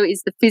 Barbelo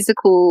is the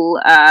physical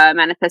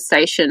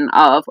manifestation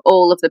of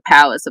all of the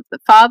powers of the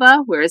Father,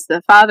 whereas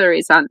the Father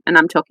is, and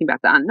I'm talking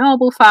about the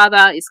unknowable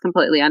Father, is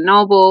completely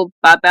unknowable.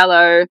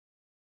 Barbelo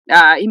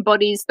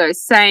embodies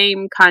those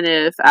same kind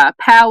of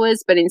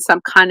powers, but in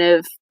some kind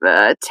of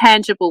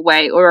tangible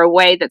way, or a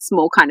way that's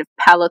more kind of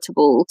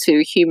palatable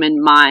to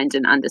human mind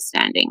and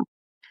understanding.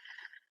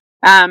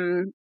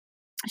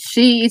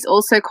 She is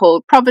also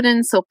called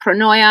Providence or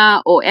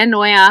Pronoia or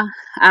Enoia,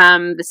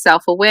 the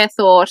self-aware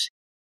thought.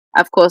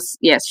 Of course,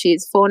 yes, she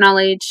is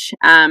foreknowledge.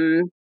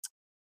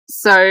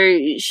 So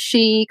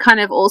she kind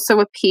of also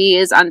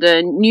appears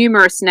under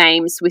numerous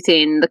names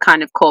within the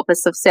kind of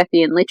corpus of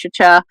Sethian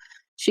literature.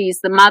 She's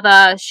the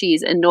mother,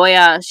 she's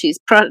Enoia, she's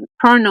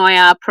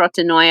Pronoia,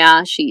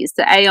 Protanoia, she's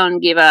the Aeon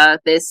giver.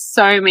 There's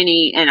so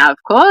many, and of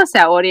course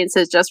our audience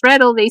has just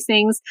read all these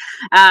things,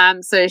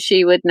 so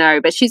she would know.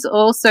 But she's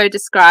also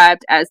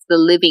described as the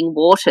living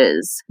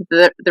waters,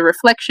 the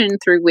reflection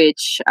through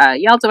which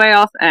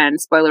Yaldabaoth, and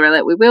spoiler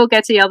alert, we will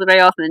get to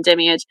Yaldabaoth and the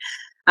Demiurge,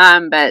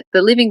 but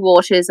the living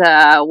waters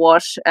are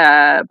what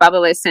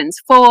Barbelo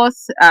sends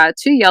forth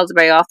to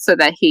Yaldabaoth so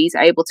that he's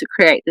able to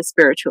create the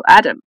spiritual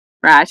Adam,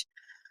 right?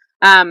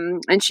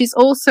 And she's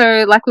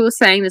also, like we were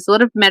saying, there's a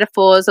lot of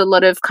metaphors, a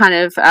lot of kind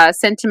of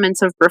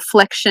sentiments of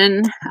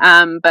reflection,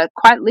 but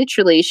quite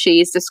literally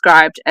she is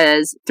described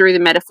as through the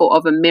metaphor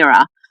of a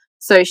mirror.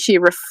 So she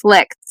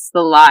reflects the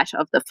light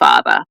of the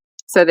Father.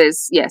 So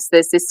there's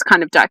this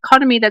kind of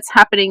dichotomy that's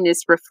happening,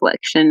 this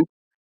reflection.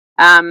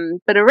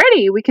 But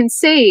already we can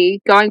see,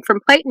 going from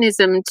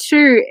Platonism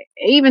to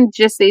even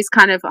just these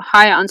kind of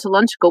higher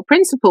ontological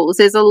principles,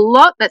 there's a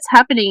lot that's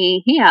happening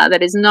in here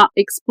that is not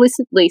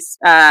explicitly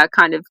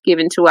kind of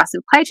given to us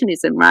in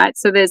Platonism, right?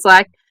 So there's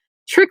like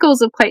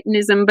trickles of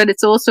Platonism, but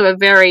it's also a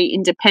very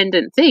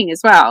independent thing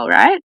as well,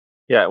 right?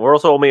 Yeah, we're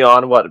also only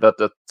on about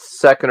the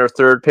second or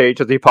third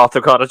page of the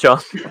Apocryphon of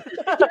John.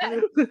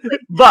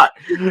 But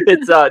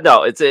it's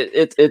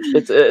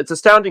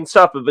astounding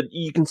stuff. But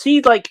you can see,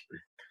 like,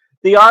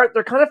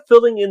 they're kind of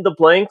filling in the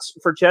blanks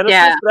for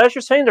Genesis, but as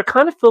you're saying, they're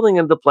kind of filling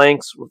in the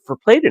blanks for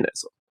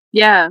Platonism.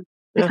 Yeah.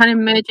 They're kind of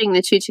merging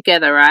the two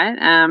together, right?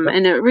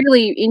 In a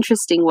really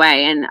interesting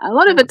way. And a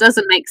lot of it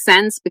doesn't make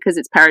sense because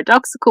it's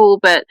paradoxical,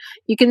 but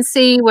you can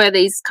see where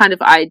these kind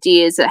of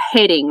ideas are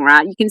heading,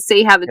 right? You can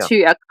see how the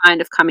two are kind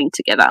of coming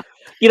together.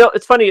 You know,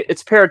 it's funny,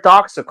 it's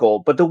paradoxical,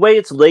 but the way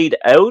it's laid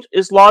out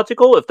is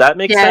logical, if that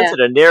makes sense, in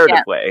a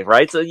narrative way,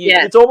 right? So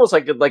it's almost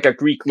like a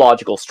Greek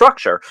logical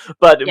structure,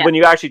 but when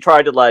you actually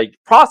try to, like,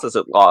 process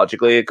it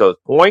logically, it goes,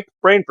 boink,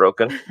 brain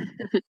broken.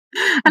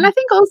 And I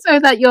think also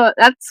that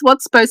that's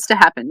what's supposed to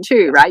happen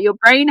too, right? Your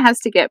brain has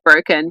to get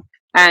broken.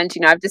 And,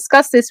 I've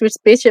discussed this with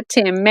Bishop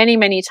Tim many,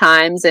 many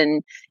times.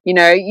 And,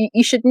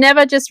 you should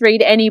never just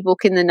read any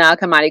book in the Nag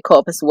Hammadi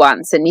corpus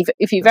once. And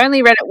if you've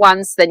only read it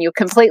once, then you're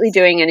completely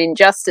doing an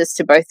injustice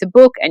to both the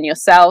book and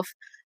yourself.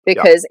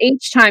 Because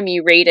each time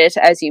you read it,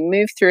 as you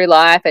move through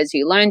life, as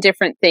you learn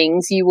different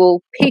things, you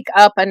will pick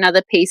up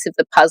another piece of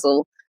the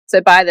puzzle.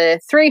 So by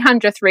the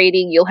 300th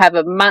reading, you'll have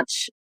a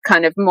much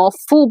kind of more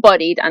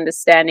full-bodied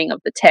understanding of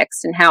the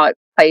text and how it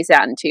plays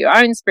out into your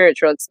own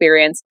spiritual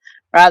experience,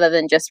 rather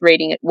than just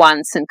reading it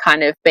once and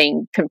kind of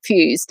being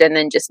confused and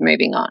then just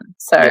moving on.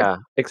 So yeah,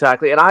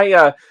 exactly. And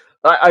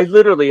I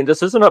literally, and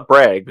this isn't a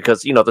brag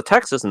because, the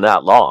text isn't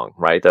that long,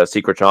 right? The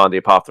Secret John, the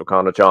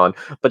Apocryphon of John.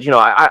 But,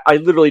 I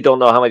literally don't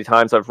know how many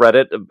times I've read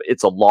it.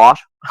 It's a lot,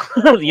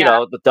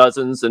 the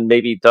dozens and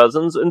maybe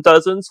dozens and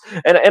dozens.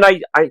 And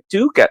I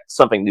do get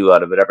something new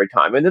out of it every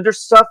time. And then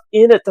there's stuff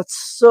in it that's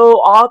so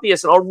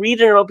obvious. And I'll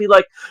read it and I'll be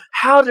like,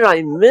 how did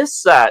I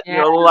miss that?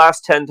 The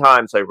last 10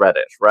 times I read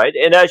it, right?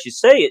 And as you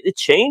say, it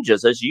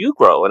changes as you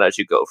grow and as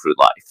you go through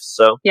life.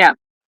 So yeah.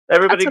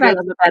 Everybody That's what I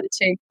love about it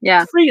too.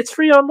 Yeah. It's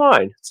free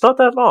online. It's not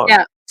that long.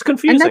 Yeah. It's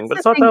confusing, but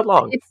it's not that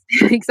long.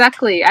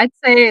 Exactly. I'd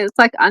say it's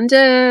like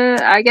under,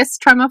 I guess,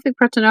 Trimorphic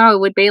Protanoia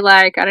would be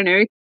like, I don't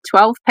know,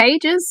 12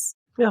 pages.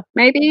 Yeah.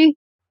 Maybe.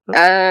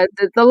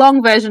 The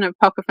long version of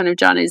Apocryphon of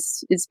John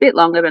is a bit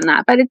longer than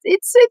that, but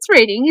it's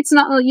reading. It's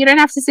not, you don't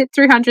have to sit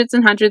through hundreds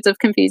and hundreds of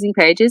confusing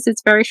pages.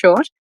 It's very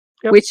short,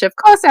 which of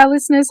course our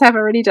listeners have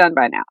already done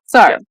by now.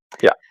 So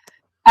yeah.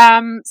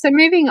 So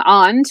moving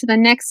on to the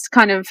next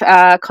kind of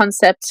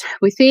concept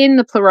within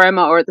the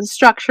pleroma, or the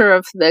structure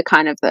of the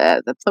kind of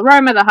the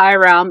pleroma, the higher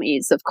realm,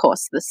 is of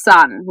course the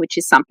sun, which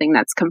is something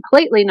that's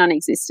completely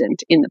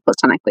non-existent in the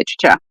Platonic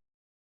literature.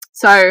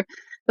 So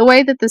the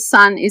way that the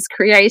sun is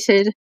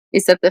created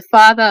is that the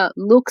Father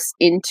looks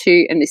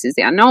into, and this is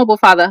the unknowable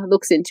Father,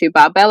 looks into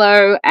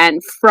Barbelo, and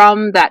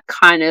from that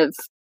kind of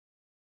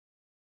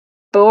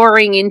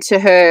boring into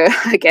her,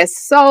 I guess,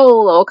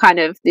 soul, or kind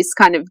of this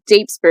kind of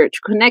deep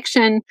spiritual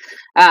connection,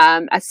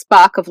 a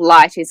spark of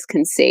light is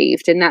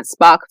conceived, and that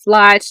spark of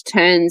light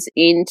turns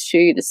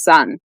into the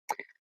sun.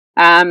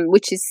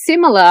 which is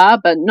similar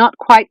but not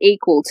quite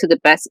equal to the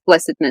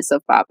blessedness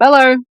of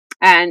Barbelo.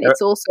 And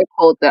it's also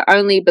called the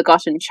only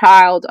begotten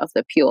child of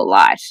the pure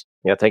light.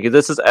 Yeah, thank you.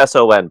 This is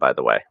SON, by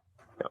the way.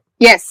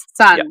 Yes,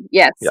 son. Yeah.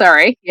 Yes, Yeah.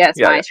 sorry. Yes,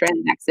 Yeah, my yeah.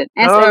 Australian accent.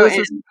 No,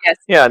 SON. Yes.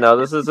 Yeah, no,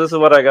 this is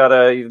what I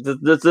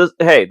gotta.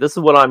 Hey, this is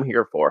what I'm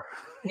here for.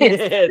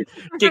 Yes.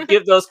 To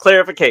give those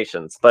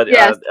clarifications. But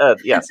Yes.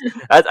 yes,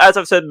 as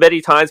I've said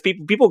many times,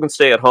 people can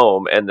stay at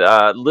home and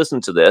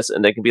listen to this,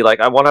 and they can be like,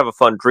 "I want to have a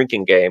fun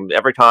drinking game."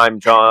 Every time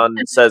John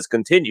says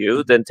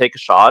 "continue," then take a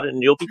shot,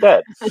 and you'll be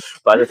dead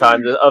by the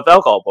time of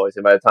alcohol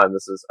poisoning. By the time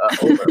this is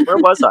over, where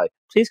was I?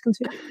 Please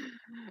continue.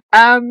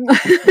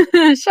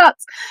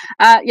 Shots.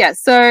 Yeah.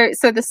 So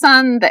the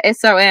son, the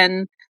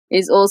SON,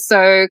 is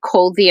also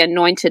called the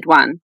Anointed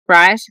One,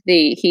 right?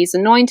 He's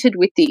anointed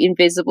with the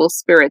invisible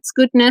Spirit's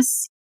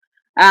goodness.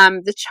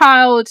 The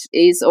child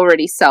is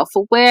already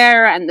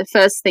self-aware, and the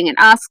first thing it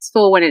asks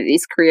for when it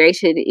is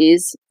created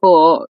is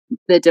for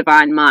the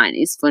divine mind,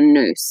 is for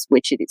nous,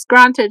 which it is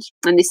granted.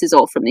 And this is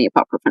all from the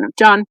Apocryphon of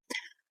John.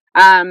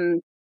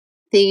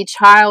 The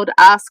child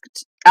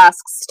asks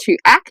to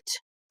act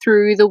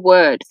through the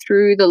word,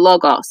 through the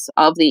logos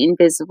of the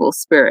invisible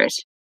Spirit.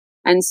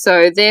 And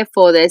so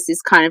therefore there's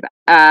this kind of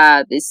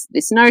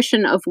this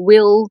notion of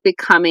will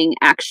becoming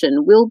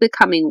action, will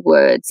becoming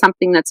word,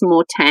 something that's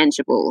more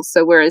tangible.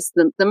 So whereas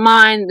the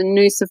mind, the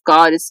nous of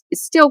God is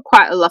still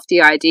quite a lofty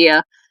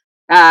idea,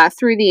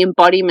 through the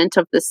embodiment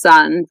of the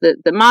Son,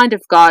 the mind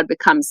of God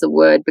becomes the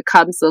word,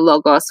 becomes the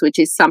logos, which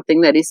is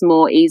something that is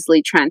more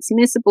easily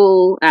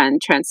transmissible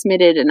and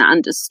transmitted and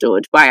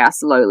understood by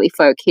us lowly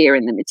folk here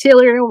in the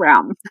material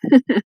realm.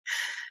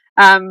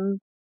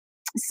 The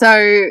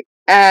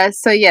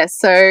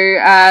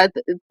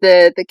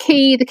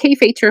key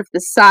feature of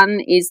the Son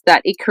is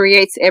that it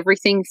creates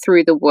everything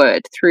through the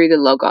word, through the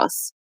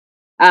logos.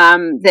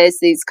 There's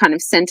these kind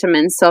of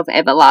sentiments of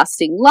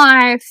everlasting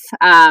life.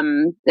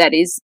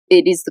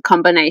 It is the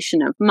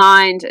combination of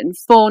mind and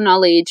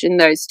foreknowledge, and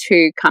those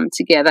two come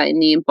together in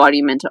the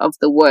embodiment of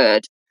the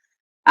word.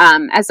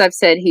 As I've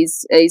said,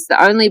 he's the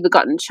only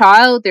begotten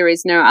child. There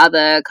is no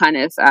other kind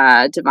of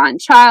divine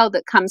child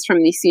that comes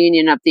from this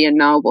union of the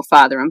unknowable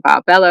Father and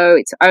Barbelo.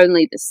 It's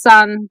only the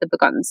Son, the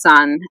begotten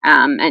Son,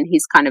 and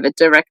he's kind of a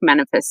direct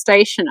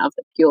manifestation of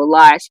the pure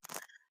light.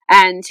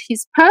 And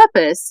his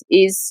purpose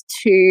is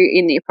to,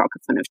 in the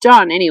Apocryphon of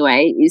John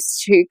anyway, is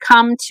to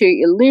come to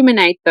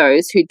illuminate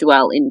those who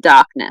dwell in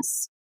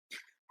darkness.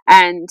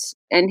 And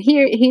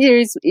here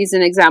is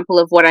an example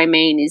of what I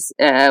mean is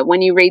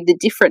when you read the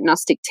different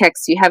Gnostic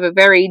texts, you have a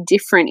very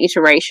different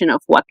iteration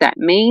of what that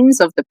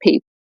means, of the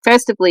people.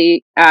 First of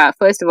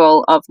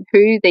all, of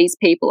who these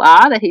people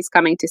are that he's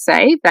coming to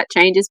save. That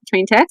changes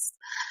between texts.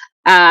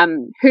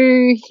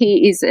 Who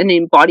he is an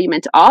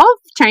embodiment of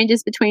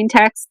changes between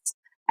texts.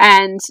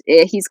 And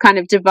his kind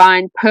of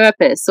divine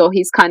purpose or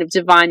his kind of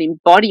divine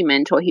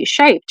embodiment or his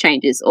shape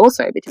changes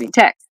also between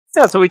texts.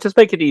 Yeah, so we just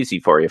make it easy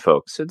for you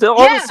folks.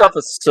 All this stuff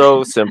is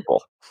so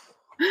simple.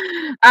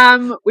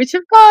 Which,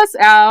 of course,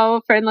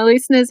 our friendly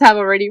listeners have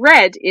already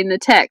read in the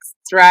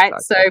texts, right?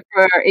 Exactly. So,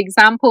 for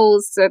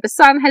examples, so the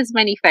Son has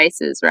many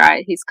faces,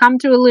 right? He's come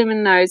to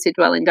illumine those who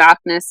dwell in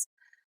darkness.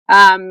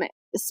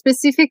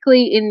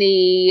 Specifically in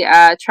the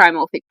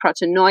trimorphic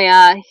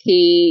protonoia,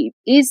 he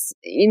is,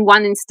 in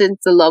one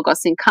instance, the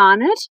Logos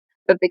incarnate,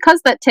 but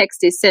because that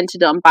text is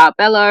centered on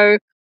Barbelo,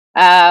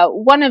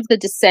 one of the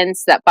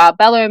descents that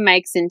Barbelo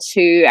makes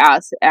into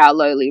our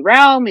lowly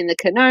realm, in the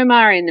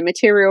Kenoma, in the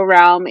material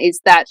realm, is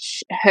that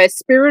her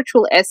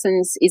spiritual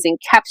essence is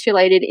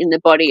encapsulated in the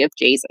body of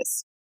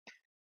Jesus.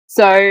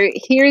 So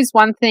here's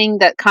one thing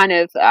that kind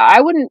of, I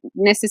wouldn't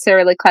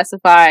necessarily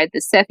classify the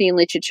Sethian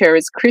literature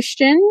as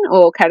Christian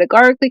or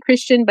categorically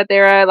Christian, but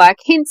there are like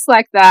hints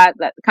like that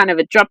kind of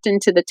are dropped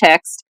into the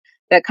text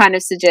that kind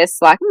of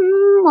suggests like,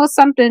 well,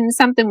 something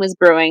was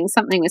brewing,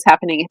 something was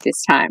happening at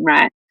this time,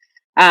 right?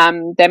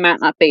 They might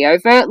not be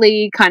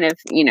overtly kind of,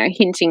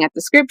 hinting at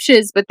the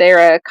scriptures, but there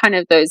are kind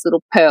of those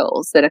little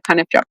pearls that are kind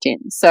of dropped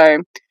in.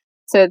 So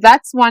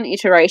that's one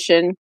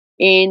iteration.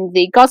 In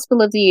the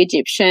Gospel of the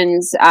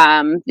Egyptians,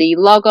 the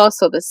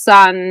Logos or the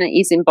Son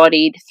is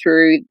embodied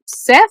through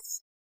Seth,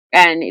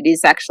 and it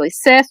is actually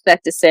Seth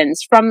that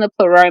descends from the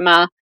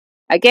Pleroma,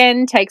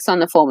 again, takes on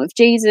the form of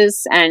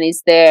Jesus, and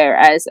is there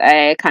as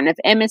a kind of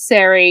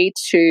emissary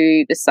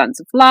to the sons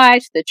of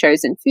light, the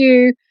chosen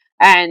few,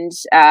 and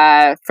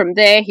from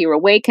there he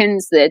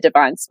awakens the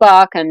divine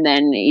spark, and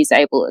then they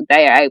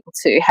are able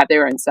to have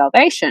their own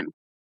salvation.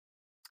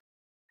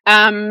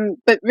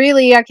 But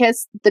really, I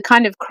guess the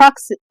kind of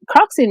crux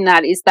in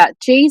that is that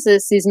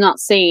Jesus is not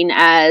seen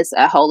as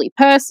a holy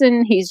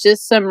person. He's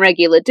just some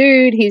regular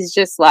dude. He's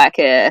just like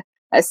a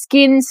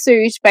skin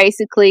suit,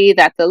 basically,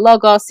 that the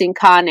Logos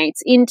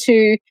incarnates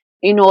into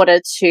in order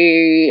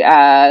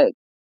to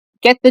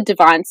get the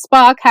divine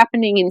spark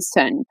happening in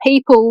certain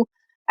people.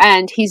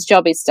 And his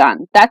job is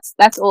done. That's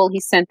all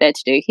he's sent there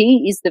to do.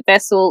 He is the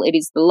vessel. It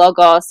is the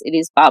Logos. It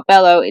is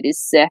Barbelo. It is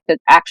Seth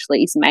that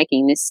actually is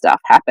making this stuff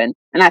happen.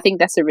 And I think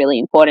that's a really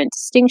important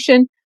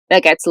distinction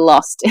that gets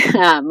lost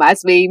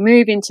as we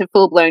move into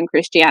full-blown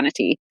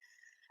Christianity.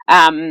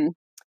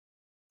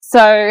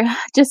 So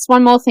just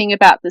one more thing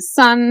about the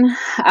sun.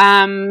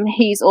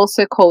 He's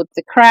also called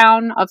the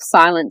crown of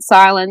silent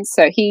silence.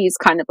 So he's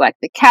kind of like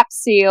the cap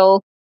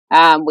seal.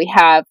 We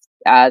have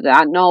the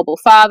unknowable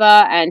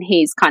father, and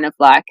he's kind of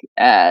like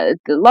the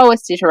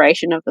lowest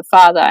iteration of the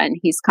father, and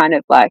he's kind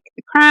of like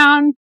the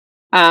crown.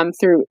 And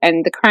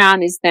the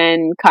crown is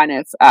then kind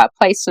of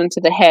placed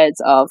onto the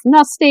heads of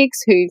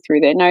Gnostics who,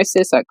 through their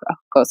gnosis, of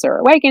course, are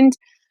awakened.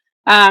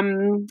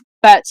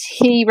 But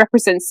he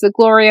represents the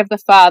glory of the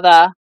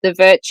father, the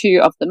virtue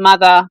of the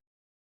mother,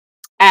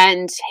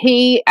 and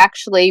he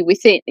actually,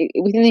 within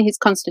his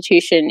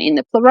constitution in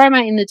the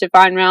pleroma, in the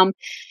divine realm,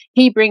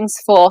 he brings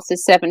forth the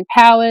 7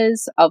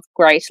 powers of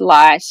great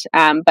light,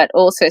 but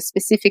also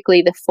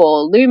specifically the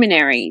 4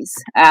 luminaries,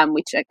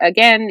 which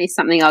again is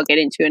something I'll get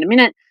into in a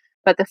minute.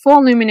 But the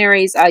 4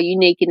 luminaries are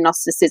unique in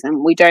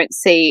Gnosticism. We don't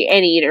see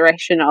any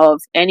iteration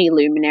of any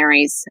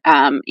luminaries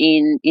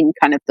in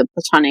kind of the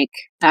Platonic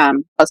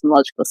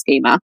cosmological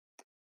schema.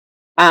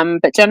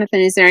 But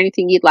Jonathan, is there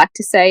anything you'd like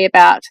to say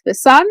about the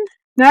sun?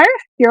 No?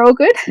 You're all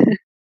good?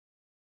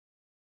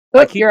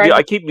 I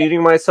keep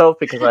muting myself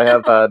because I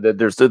have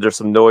there's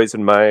some noise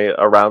in my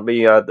around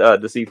me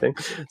this evening.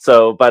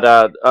 So,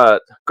 but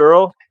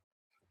girl,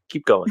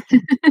 keep going.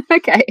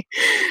 Okay.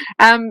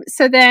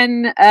 So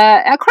then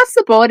across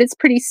the board, it's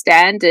pretty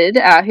standard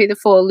who the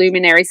 4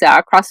 luminaries are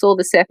across all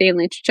the Sethian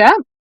literature,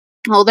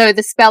 although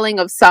the spelling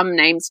of some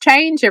names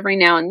change every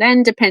now and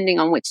then depending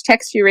on which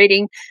text you're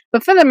reading.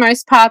 But for the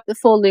most part, the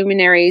 4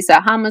 luminaries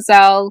are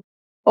Hamazal,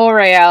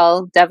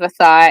 Oriel,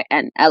 Davathai,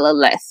 and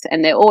Elaleth,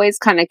 and they're always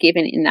kind of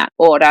given in that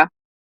order.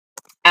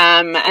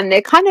 And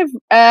they're kind of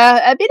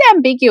a bit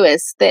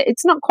ambiguous.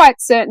 It's not quite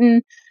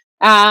certain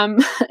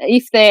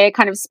if they're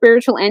kind of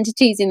spiritual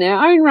entities in their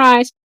own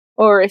right,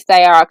 or if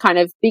they are kind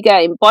of bigger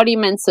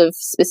embodiments of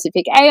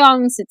specific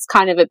aeons. It's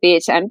kind of a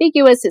bit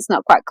ambiguous. It's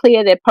not quite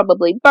clear. They're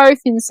probably both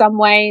in some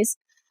ways.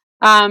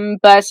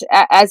 But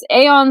as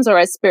aeons or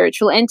as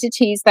spiritual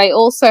entities, they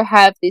also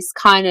have this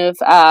kind of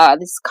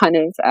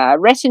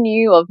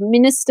retinue of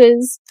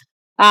ministers.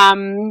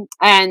 And,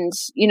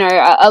 you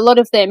know, a lot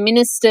of their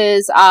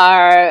ministers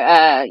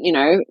are, you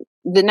know,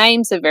 the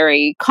names are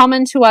very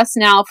common to us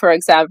now. For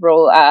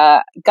example,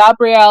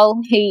 Gabriel,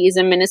 he is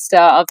a minister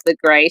of the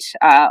great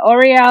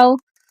Oriel.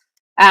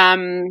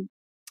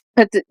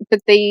 But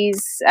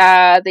these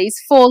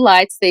 4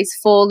 lights, these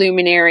 4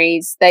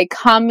 luminaries, they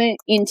come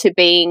into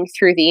being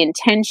through the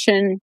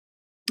intention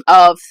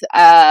of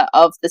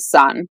the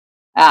sun.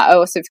 I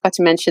also forgot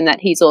to mention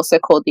that he's also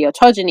called the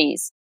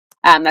Autogenes.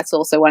 That's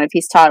also one of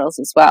his titles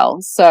as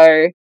well.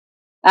 So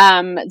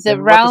the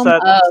realm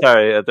of...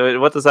 Sorry,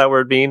 what does that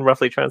word mean,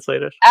 roughly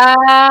translated?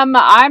 I'm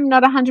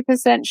not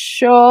 100%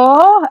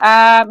 sure.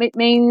 It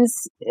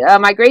means...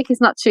 my Greek is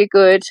not too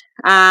good.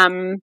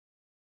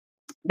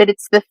 But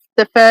it's the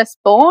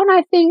firstborn,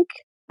 I think.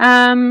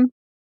 Yeah,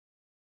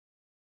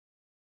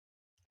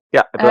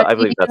 I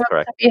believe that's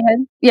correct.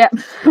 Yeah.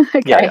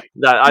 Okay. Yeah.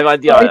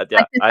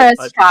 The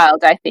first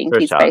child, I think,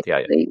 is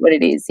basically what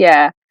it is.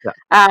 Yeah.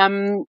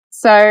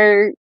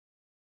 So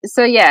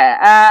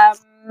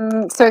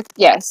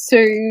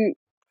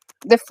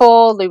the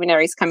 4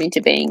 luminaries come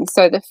into being.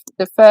 So the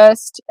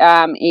first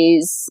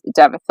is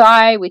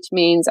Davathai, which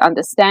means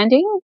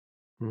understanding,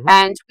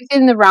 and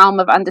within the realm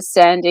of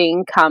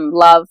understanding come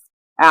love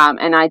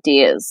and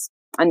ideas,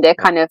 and they're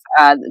kind of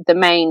the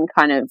main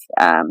kind of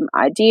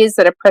ideas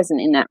that are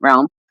present in that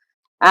realm.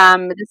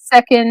 The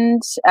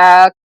second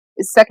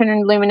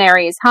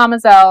luminary is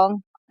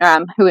Hamazal,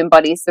 who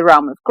embodies the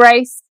realm of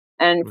grace.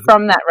 And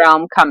from that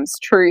realm comes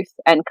truth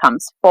and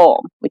comes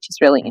form, which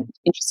is really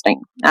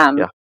interesting.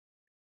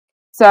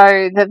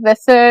 So the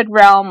third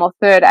realm or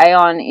third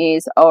aeon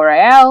is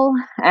Oriel,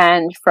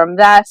 and from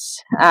that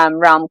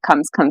realm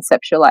comes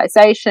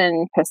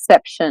conceptualization,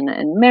 perception,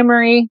 and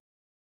memory.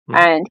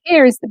 And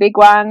here is the big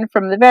one.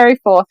 From the very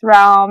 4th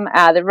realm,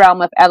 the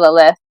realm of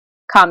Elaleth,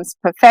 comes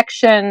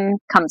perfection,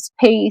 comes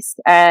peace,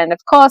 and of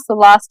course the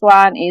last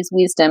one is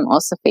wisdom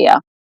or Sophia.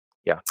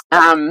 Yeah,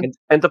 and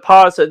to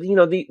pause, you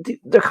know,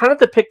 they're kind of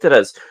depicted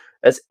as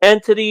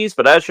entities,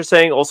 but as you're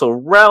saying, also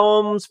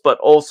realms, but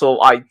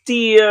also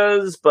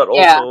ideas, but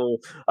also,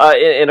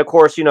 and of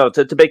course, you know,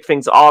 to make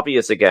things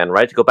obvious again,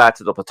 right? To go back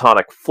to the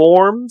Platonic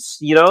forms,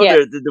 you know,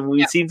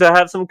 we seem to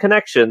have some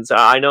connections.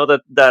 I know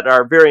that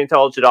our very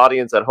intelligent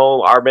audience at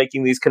home are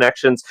making these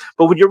connections,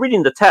 but when you're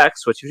reading the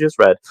text, which you just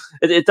read,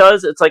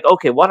 it's like,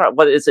 okay,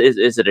 what is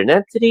it an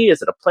entity?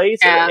 Is it a place?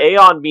 Yeah.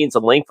 Aeon means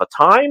a length of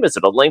time. Is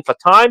it a length of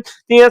time?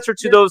 The answer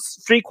to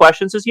those 3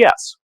 questions is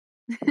yes.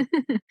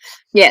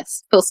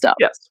 Yes, full stop.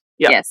 Yes.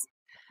 Yeah. Yes.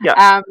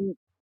 Yeah.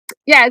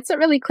 Yeah, it's not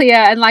really clear,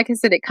 and like I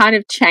said, it kind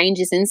of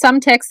changes. In some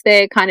texts,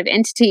 they're kind of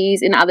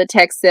entities. In other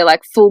texts, they're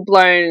like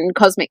full-blown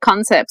cosmic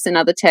concepts. In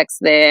other texts,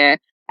 they're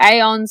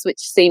aeons, which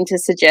seem to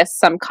suggest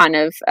some kind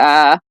of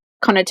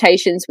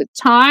connotations with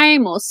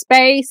time or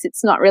space.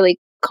 It's not really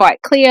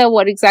quite clear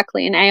what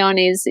exactly an aeon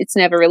is. It's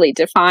never really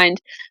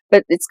defined,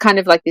 but it's kind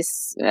of like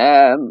this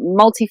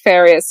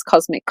multifarious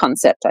cosmic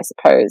concept, I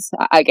suppose,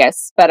 I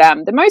guess. But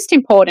the most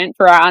important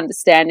for our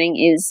understanding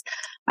is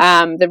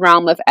the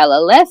realm of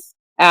Elaleth,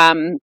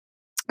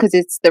 because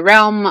it's the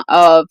realm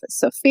of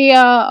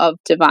Sophia, of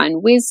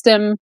divine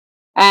wisdom.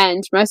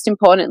 And most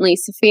importantly,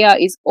 Sophia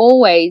is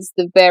always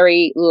the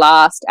very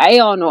last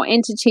aeon or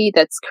entity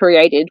that's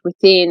created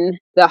within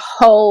the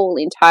whole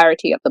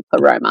entirety of the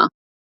pleroma.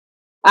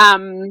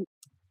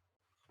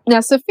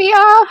 Now,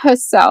 Sophia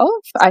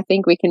herself, I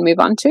think we can move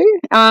on to,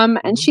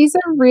 and she's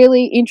a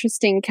really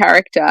interesting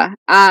character.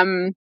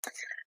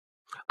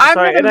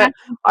 Sorry, and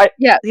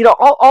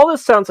all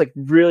this sounds like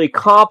really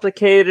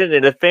complicated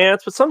and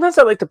advanced, but sometimes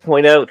I like to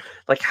point out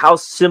like how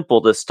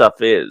simple this stuff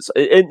is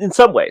in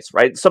some ways,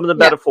 right? Some of the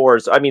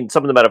metaphors,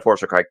 some of the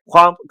metaphors are quite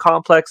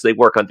complex. They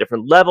work on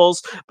different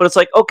levels, but it's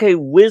like, okay,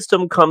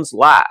 wisdom comes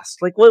last.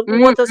 Like,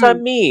 what does that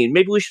mean?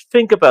 Maybe we should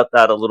think about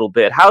that a little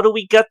bit. How do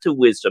we get to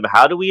wisdom?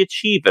 How do we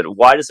achieve it?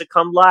 Why does it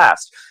come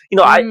last?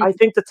 I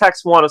think the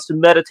text wants us to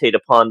meditate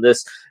upon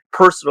this,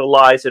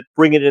 personalize it,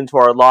 bring it into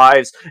our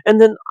lives, and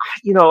then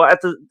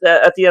at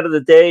the end of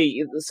the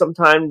day,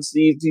 sometimes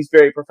these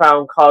very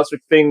profound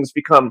cosmic things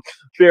become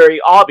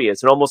very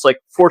obvious and almost like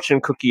fortune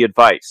cookie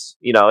advice,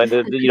 and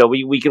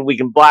we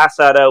can blast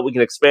that out, we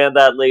can expand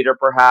that later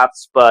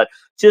perhaps, but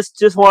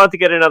just wanted to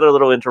get another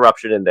little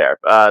interruption in there.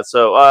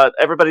 So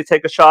everybody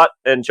take a shot,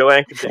 and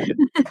Joanne, continue.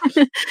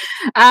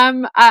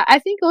 I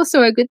think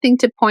also a good thing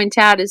to point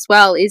out as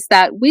well is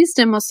that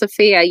wisdom, or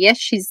Sophia, yes,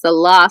 she's the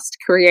last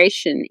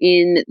creation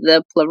in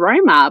the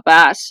pleroma,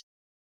 but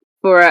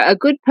for a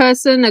good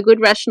person, a good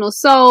rational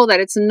soul,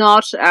 that it's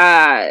not,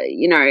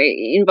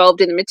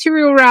 involved in the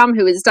material realm,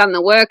 who has done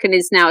the work and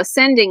is now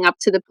ascending up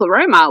to the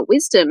pleroma,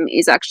 wisdom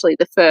is actually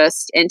the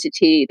first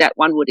entity that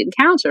one would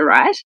encounter,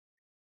 right?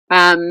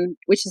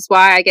 Which is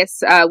why I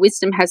guess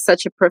wisdom has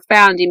such a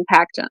profound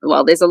impact.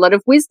 Well, there's a lot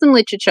of wisdom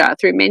literature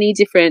through many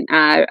different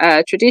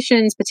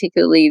traditions,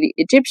 particularly the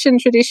Egyptian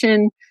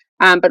tradition,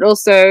 but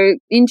also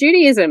in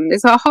Judaism.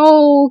 There's a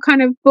whole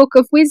kind of book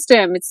of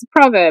wisdom. It's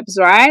Proverbs,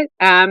 right?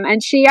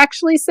 And she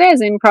actually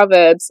says in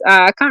Proverbs,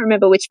 I can't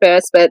remember which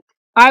verse, but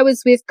I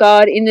was with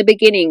God in the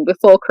beginning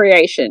before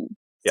creation.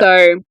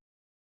 Yep.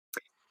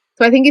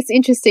 So I think it's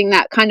interesting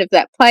that kind of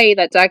that play,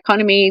 that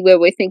dichotomy where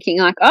we're thinking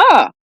like,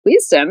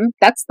 wisdom,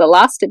 that's the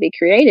last to be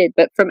created.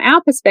 But from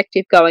our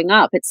perspective going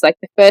up, it's like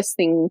the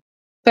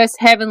first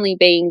heavenly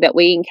being that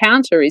we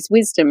encounter is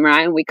wisdom,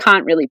 right? And we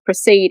can't really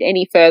proceed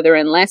any further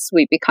unless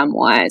we become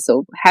wise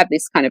or have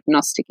this kind of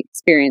Gnostic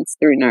experience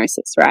through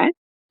Gnosis, right?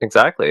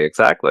 Exactly.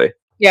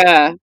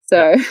 Yeah.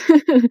 So,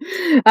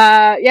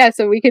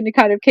 so we can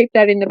kind of keep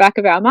that in the back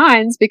of our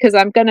minds, because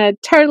I'm going to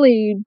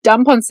totally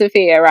dump on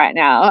Sophia right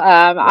now.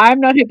 I'm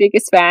not her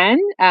biggest fan.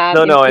 I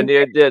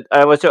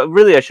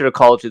should have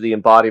called you the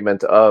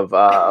embodiment of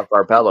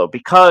Barbello,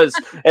 because,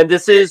 and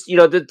this is,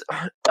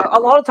 a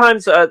lot of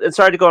times, and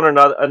sorry to go on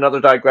another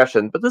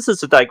digression, but this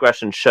is a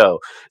digression show.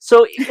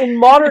 So in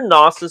modern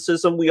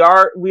Gnosticism, we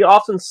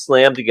often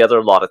slam together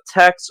a lot of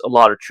texts, a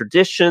lot of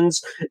traditions,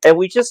 and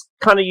we just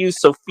kind of use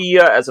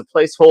Sophia as a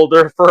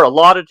placeholder for a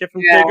lot of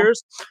different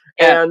figures.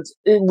 Yeah. And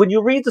when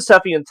you read the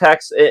Sephian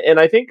text, and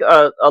I think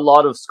a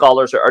lot of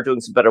scholars are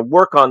doing some better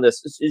work on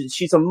this,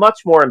 she's a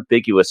much more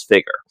ambiguous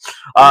figure.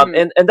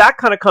 And that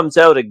kind of comes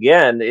out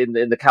again in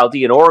the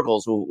Chaldean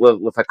oracles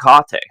with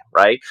Hecate,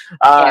 right?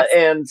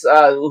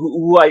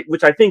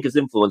 Which I think is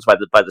influenced by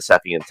the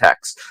Sephian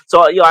text.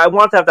 So I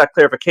want to have that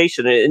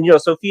clarification. And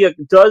Sophia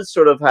does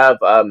sort of have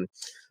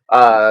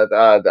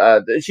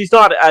she's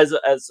not as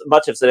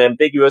much as an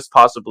ambiguous,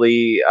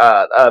 possibly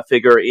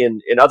figure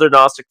in other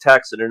Gnostic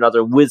texts and in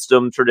other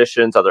wisdom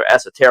traditions, other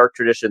esoteric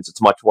traditions.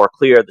 It's much more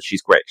clear that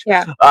she's great.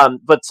 Yeah.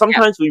 But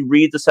sometimes we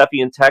read the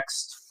Sephian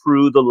texts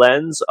through the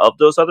lens of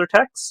those other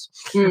texts.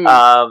 So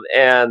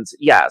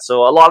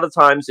a lot of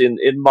times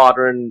in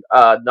modern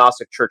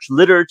Gnostic church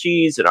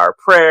liturgies, in our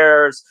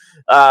prayers,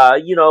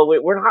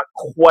 we're not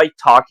quite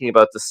talking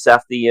about the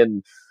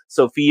Sephian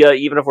Sophia,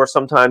 even if we're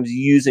sometimes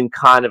using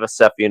kind of a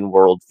Sephian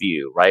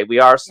worldview, right? We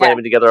are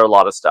slamming together a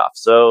lot of stuff.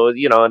 So,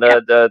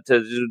 to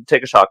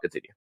take a shot,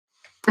 continue.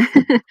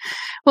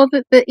 Well,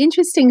 the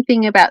interesting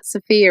thing about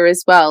Sophia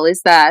as well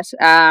is that,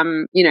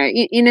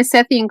 in a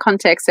Sethian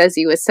context, as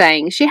you were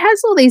saying, she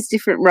has all these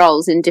different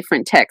roles in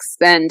different texts.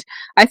 And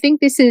I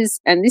think this is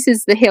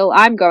the hill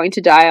I'm going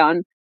to die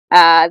on,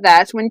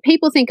 that when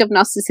people think of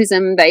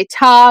Gnosticism, they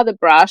tar the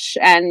brush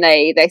and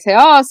they say,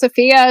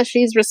 Sophia,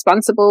 she's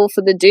responsible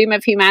for the doom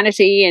of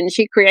humanity and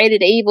she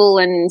created evil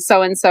and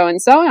so and so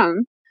and so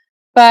on.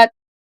 But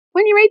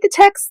when you read the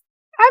text,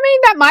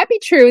 that might be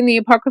true in the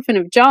Apocryphon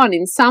of John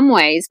in some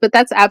ways, but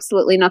that's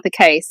absolutely not the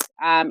case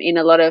in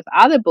a lot of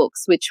other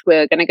books, which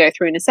we're going to go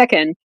through in a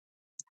second.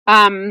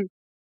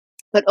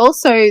 But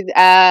also,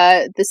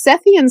 the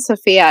Sethian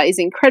Sophia is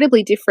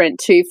incredibly different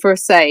to, for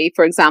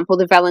example,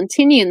 the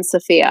Valentinian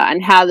Sophia,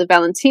 and how the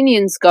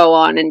Valentinians go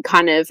on and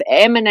kind of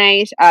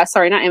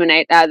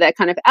they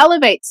kind of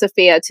elevate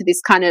Sophia to this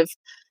kind of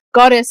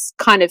goddess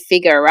kind of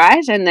figure,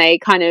 right? And they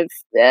kind of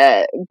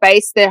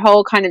base their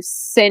whole kind of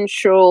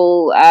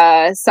central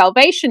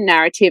salvation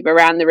narrative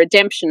around the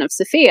redemption of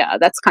Sophia.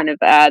 That's kind of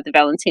the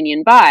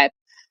Valentinian vibe.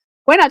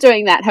 We're not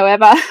doing that,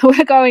 however.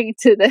 We're going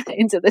into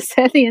the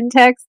Sethian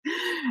text,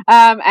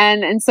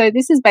 and so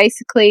this is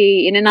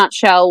basically, in a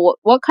nutshell,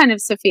 what kind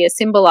of Sophia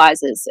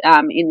symbolizes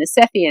in the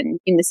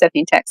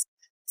Sethian text.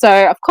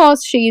 So, of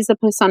course, she is a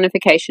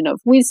personification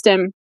of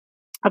wisdom,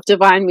 of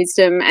divine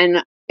wisdom,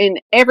 and in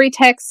every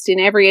text, in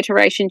every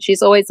iteration,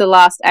 she's always the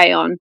last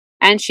aeon,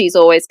 and she's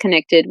always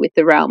connected with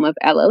the realm of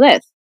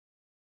Elalith.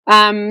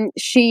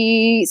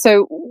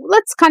 So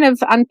let's kind of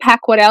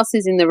unpack what else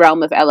is in the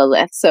realm of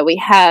Elalith. So we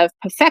have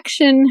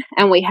perfection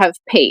and we have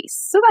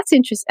peace. So that's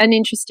an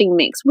interesting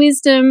mix.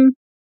 Wisdom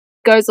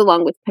goes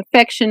along with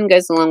perfection,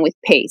 goes along with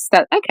peace.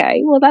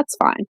 That's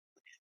fine.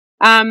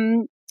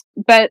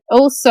 But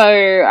also,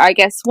 I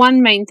guess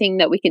one main thing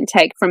that we can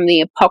take from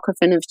the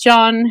Apocryphon of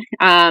John,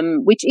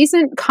 which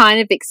isn't kind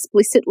of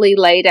explicitly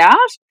laid out,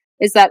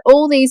 is that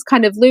all these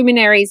kind of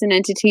luminaries and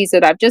entities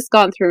that I've just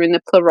gone through in the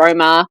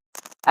Pleroma,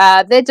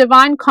 their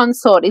divine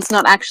consort is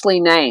not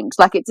actually named.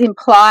 Like, it's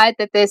implied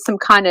that there's some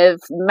kind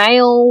of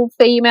male,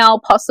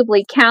 female,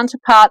 possibly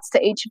counterparts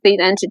to each of these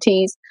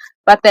entities,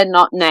 but they're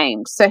not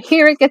named. So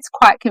here it gets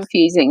quite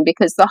confusing,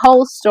 because the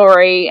whole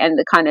story and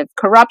the kind of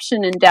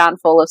corruption and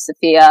downfall of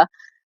Sophia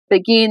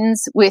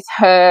begins with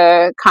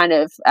her kind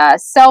of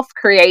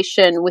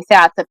self-creation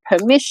without the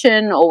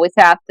permission or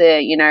without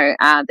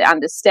the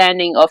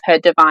understanding of her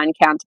divine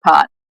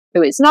counterpart,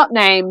 who is not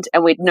named,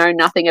 and we'd know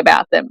nothing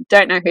about them.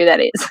 Don't know who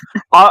that is.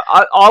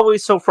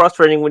 Always so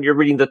frustrating when you're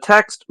reading the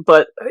text,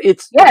 but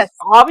it's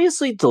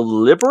obviously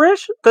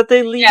deliberate that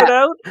they leave it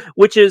out,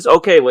 which is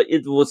okay.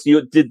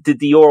 Did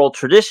the oral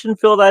tradition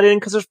fill that in?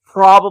 Because there's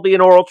probably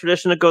an oral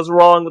tradition that goes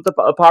wrong with the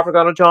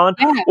Apocryphon of John,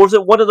 or is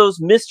it one of those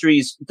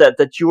mysteries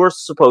that you're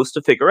supposed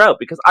to figure out?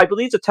 Because I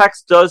believe the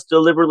text does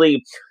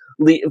deliberately.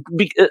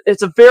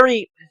 It's a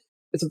very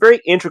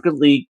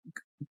intricately,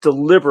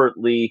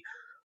 deliberately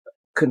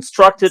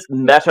constructed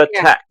meta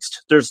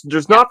text.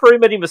 There's not very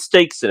many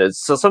mistakes in it.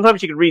 So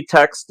sometimes you can read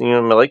text,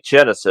 like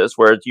Genesis,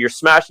 where you're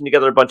smashing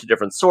together a bunch of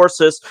different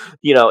sources,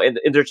 and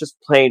they're just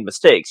plain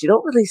mistakes. You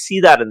don't really see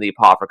that in the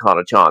Apocryphon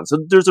of John. So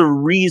there's a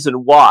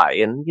reason why,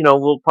 and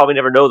we'll probably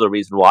never know the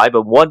reason why,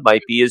 but one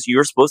might be is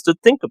you're supposed to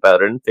think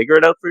about it and figure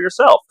it out for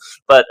yourself.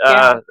 But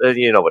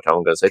you know what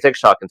I'm going to say. Take a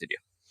shot, continue.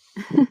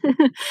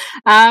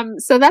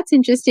 So that's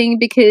interesting,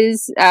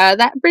 because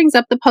that brings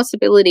up the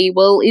possibility,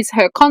 well, is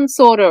her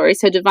consort or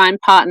is her divine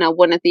partner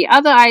one of the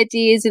other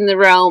ideas in the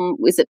realm?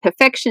 Is it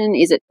perfection?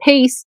 Is it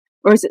peace?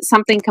 Or is it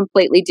something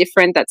completely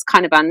different that's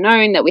kind of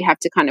unknown that we have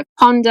to kind of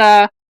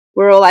ponder?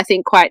 We're all, I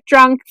think, quite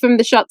drunk from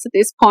the shots at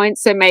this point,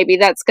 so maybe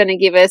that's going to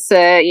give us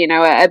a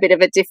bit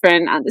of a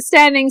different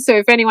understanding. So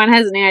if anyone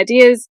has any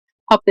ideas,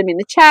 pop them in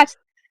the chat.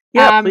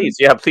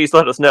 Please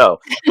let us know.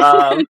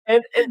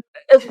 And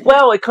as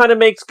well, it kind of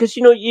makes, because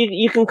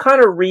you can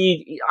kind of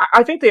read.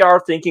 I think they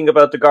are thinking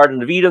about the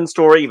Garden of Eden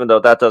story, even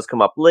though that does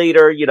come up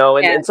later.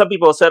 And some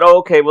people have said, "Oh,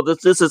 okay, well,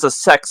 this is a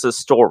sexist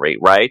story,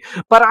 right?"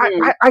 But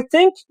I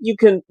think you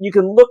can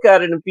look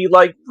at it and be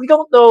like, we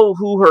don't know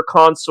who her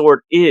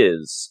consort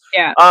is,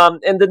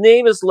 and the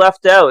name is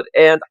left out,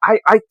 and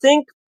I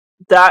think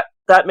that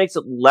makes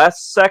it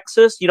less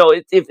sexist.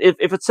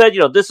 If it said,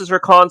 this is her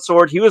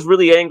consort, he was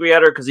really angry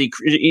at her because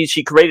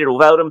she created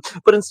without him,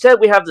 but instead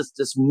we have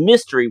this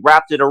mystery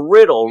wrapped in a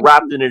riddle,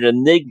 wrapped in an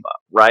enigma,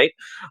 right?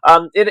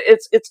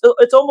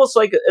 It's almost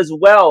like, as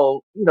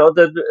well,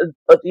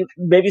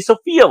 maybe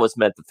Sophia was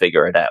meant to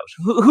figure it out.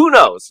 Who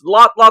knows?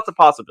 Lots of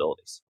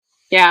possibilities.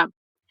 Yeah.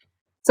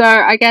 So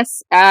I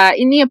guess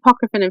in the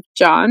Apocryphon of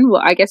John,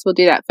 well, I guess we'll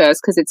do that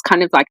first, because it's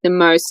kind of like the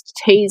most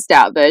teased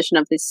out version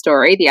of this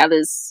story. The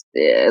others,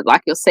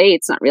 like you'll see,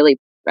 it's not really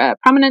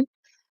prominent.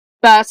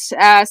 But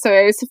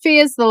so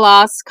Sophia's the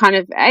last kind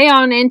of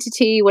aeon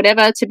entity,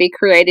 whatever, to be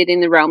created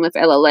in the realm of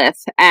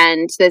Elalith.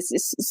 And there's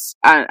this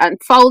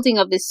unfolding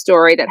of this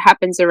story that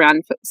happens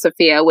around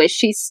Sophia, where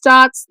she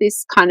starts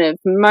this kind of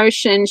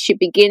motion. She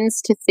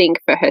begins to think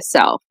for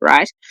herself,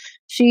 right?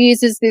 She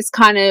uses this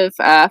kind of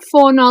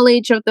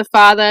foreknowledge of the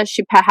father.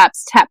 She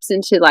perhaps taps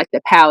into like the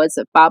powers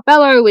of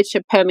Barbello, which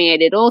are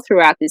permeated all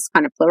throughout this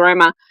kind of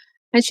pleroma.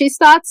 And she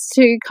starts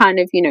to kind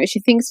of, she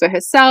thinks for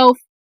herself.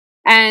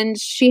 And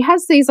she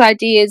has these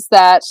ideas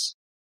that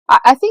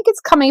I think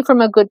it's coming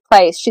from a good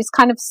place. She's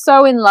kind of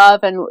so in love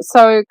and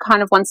so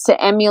kind of wants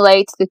to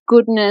emulate the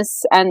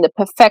goodness and the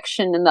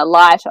perfection and the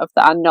light of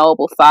the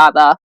unknowable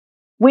father,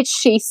 which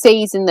she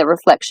sees in the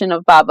reflection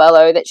of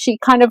Barbello, that she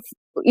kind of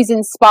is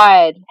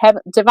inspired,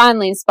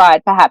 divinely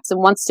inspired perhaps, and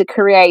wants to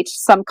create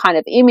some kind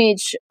of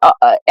image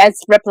as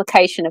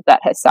replication of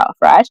that herself,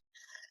 right?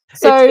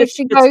 So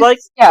she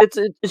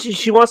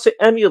wants to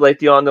emulate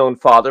the unknown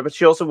father, but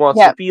she also wants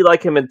to be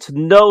like him and to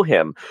know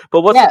him.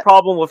 But what's the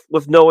problem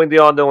with knowing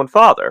the unknown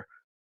father?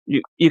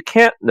 You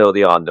can't know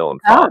the unknown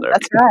father.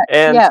 That's right.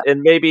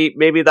 And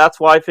maybe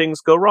that's why things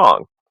go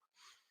wrong.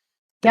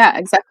 Yeah,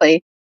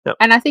 exactly. Yep.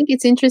 And I think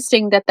it's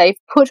interesting that they've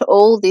put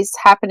all this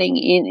happening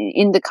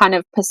in the kind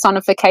of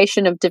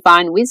personification of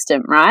divine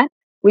wisdom, right?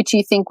 Which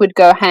you think would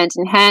go hand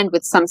in hand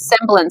with some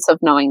semblance of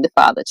knowing the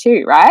Father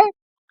too, right?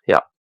 Yeah,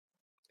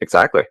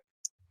 exactly.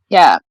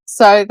 Yeah.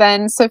 So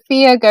then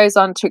Sophia goes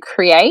on to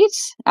create.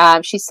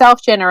 She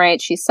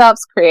self-generates, she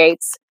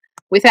self-creates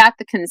without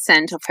the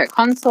consent of her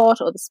consort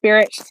or the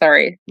spirit.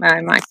 Sorry,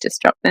 my mic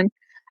just dropped then.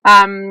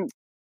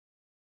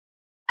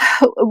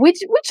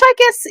 Which I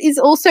guess is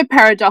also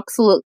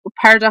paradoxical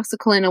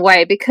in a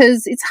way,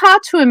 because it's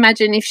hard to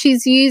imagine if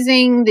she's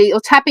using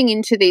or tapping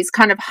into these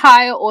kind of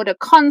higher order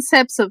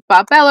concepts of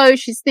Barbelo,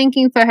 she's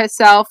thinking for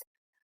herself.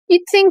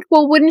 You'd think,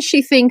 well, wouldn't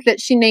she think that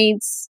she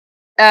needs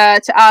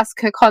to ask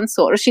her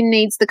consort, or she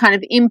needs the kind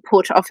of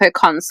input of her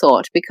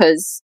consort?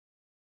 Because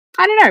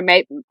I don't know,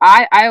 maybe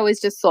I always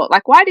just thought,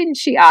 like, why didn't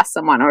she ask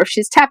someone? Or if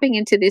she's tapping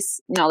into this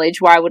knowledge,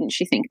 why wouldn't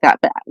she think that?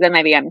 But then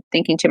maybe I'm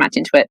thinking too much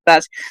into it.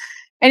 But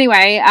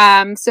anyway,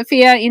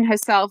 Sophia in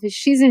herself,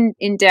 she's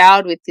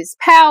endowed with this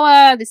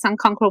power, this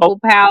unconquerable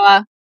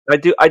power. I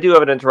do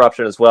have an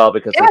interruption as well,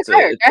 because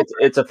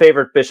it's a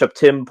favorite Bishop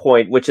Tim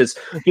point, which is,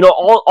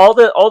 all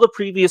the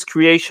previous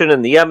creation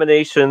and the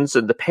emanations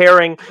and the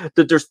pairing,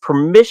 that there's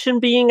permission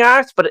being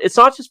asked, but it's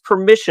not just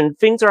permission.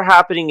 Things are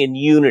happening in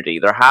unity.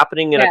 They're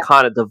happening in a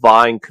kind of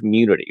divine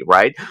community,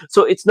 right?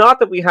 So it's not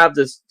that we have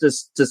this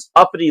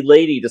uppity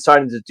lady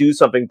deciding to do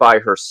something by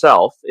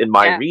herself in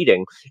my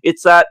reading.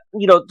 It's that,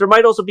 there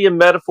might also be a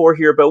metaphor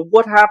here about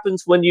what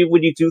happens when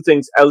you do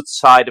things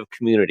outside of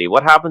community.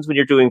 What happens when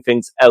you're doing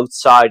things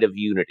outside of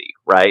unity,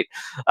 right?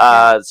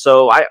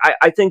 So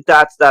I think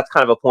that's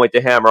kind of a point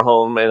to hammer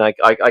home, and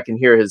I can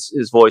hear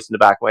his voice in the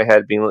back of my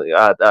head being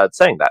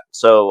saying that.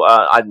 So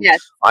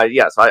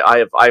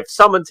I've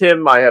summoned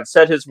him. I have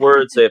said his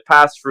words. They have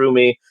passed through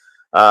me.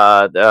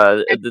 Now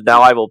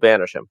I will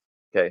banish him.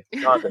 Okay.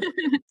 No,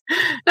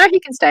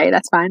 he can stay.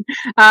 That's fine.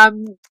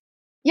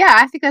 Yeah,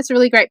 I think that's a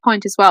really great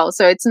point as well.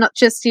 So it's not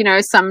just,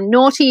 some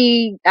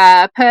naughty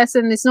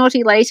person, this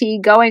naughty lady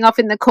going off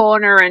in the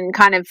corner and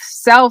kind of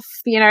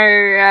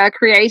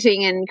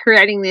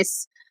creating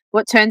this,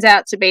 what turns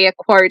out to be a,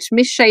 quote,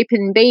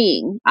 misshapen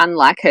being,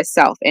 unlike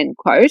herself, end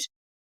quote,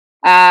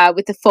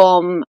 with the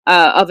form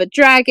of a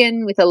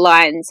dragon, with a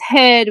lion's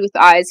head, with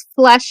eyes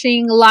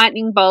flashing,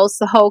 lightning bolts,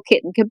 the whole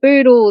kit and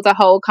caboodle, the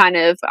whole kind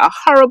of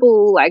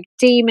horrible, like,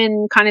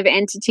 demon kind of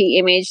entity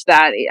image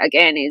that,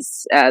 again,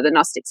 is the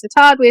Gnostics are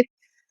tarred with.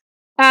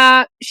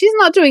 She's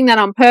not doing that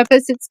on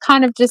purpose. It's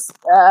kind of just,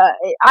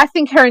 I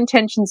think her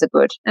intentions are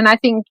good. And I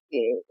think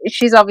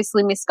she's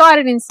obviously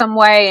misguided in some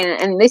way,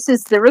 and this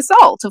is the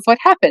result of what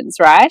happens,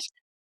 right?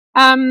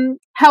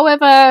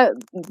 However,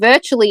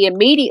 virtually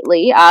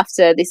immediately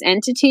after this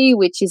entity,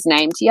 which is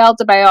named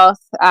Yaldabaoth,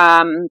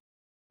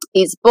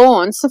 is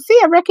born,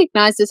 Sophia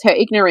recognizes her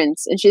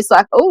ignorance, and she's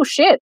like, "Oh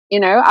shit!" I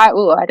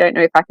don't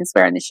know if I can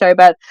swear on this show,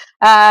 but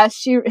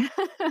she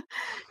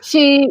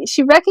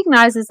she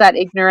recognizes that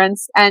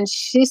ignorance, and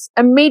she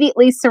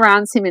immediately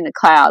surrounds him in a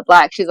cloud.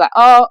 Like, she's like,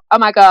 "Oh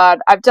my god,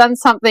 I've done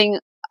something.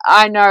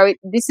 I know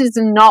this is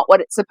not what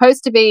it's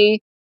supposed to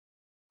be.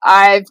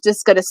 I've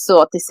just got to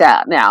sort this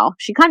out now."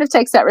 She kind of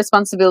takes that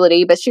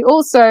responsibility, but she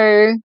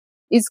also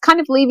is kind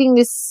of leaving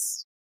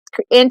this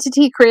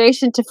entity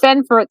creation to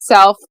fend for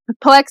itself,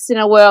 perplexed in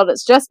a world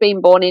it's just been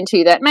born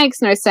into that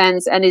makes no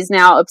sense and is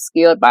now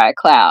obscured by a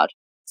cloud.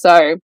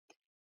 So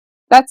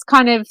that's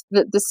kind of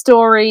the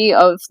story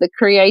of the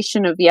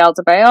creation of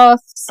Yaldabaoth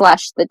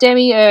 / the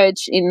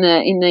Demiurge in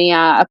the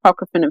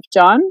Apocryphon of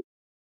John.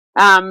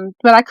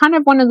 But I kind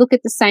of want to look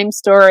at the same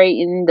story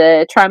in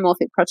the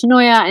Trimorphic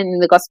Protonoia and in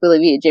the Gospel of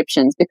the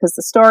Egyptians, because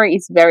the story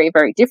is very,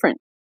 very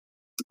different.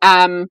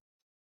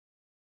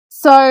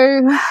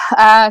 So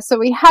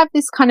we have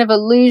this kind of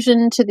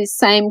allusion to this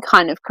same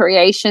kind of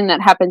creation that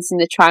happens in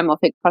the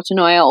Trimorphic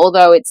Protonoia,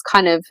 although it's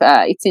kind of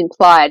it's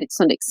implied. It's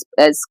not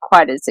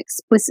quite as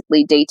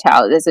explicitly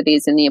detailed as it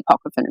is in the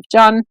Apocryphon of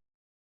John.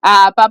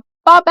 But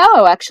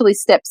Barbelo actually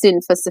steps in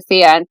for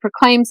Sophia and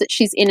proclaims that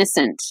she's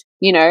innocent.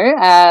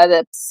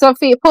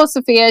 Poor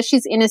Sophia,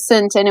 she's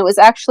innocent, and it was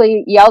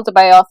actually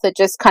Yaldabaoth that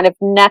just kind of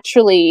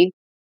naturally,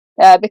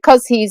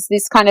 because he's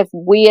this kind of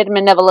weird,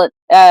 malevolent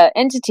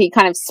entity,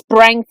 kind of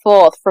sprang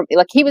forth from,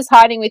 like, he was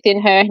hiding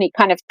within her, and he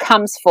kind of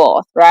comes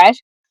forth, right?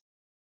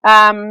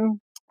 And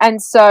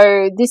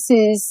so this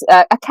is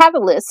a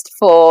catalyst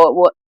for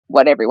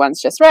what everyone's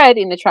just read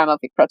in the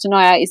Trimorphic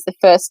Protonoia is the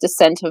first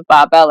descent of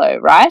Barbelo,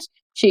 right?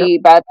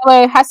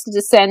 Barbelo has to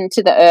descend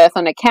to the earth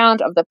on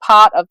account of the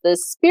part of the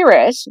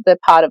spirit, the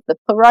part of the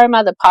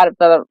pleroma, the part of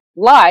the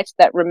light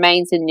that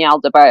remains in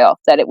Yaldabaoth,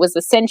 that it was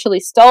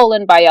essentially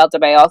stolen by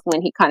Yaldabaoth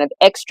when he kind of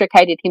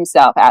extricated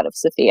himself out of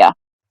Sophia.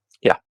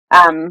 Yeah.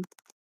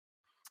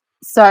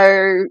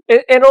 So...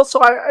 And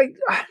also,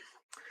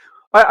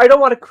 I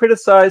don't want to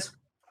criticize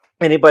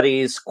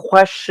anybody's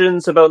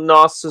questions about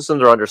Gnosticism,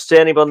 their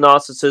understanding about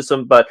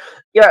Gnosticism, but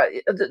yeah,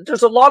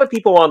 there's a lot of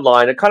people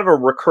online, a kind of a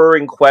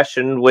recurring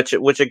question,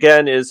 which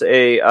again is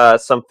a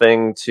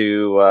something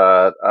to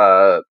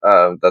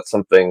that's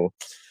something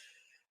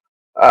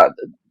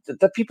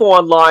that people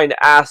online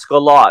ask a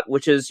lot,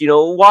 which is,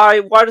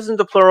 why doesn't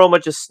the Pleroma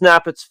just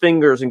snap its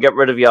fingers and get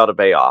rid of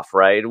Yaldabaoth,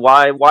 right?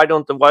 Why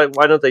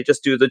don't they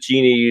just do the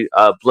genie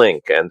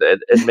blink and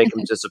make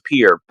him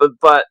disappear?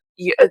 But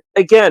yeah,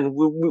 again,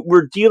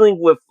 we're dealing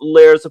with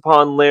layers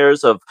upon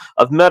layers of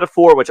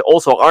metaphor, which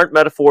also aren't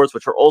metaphors,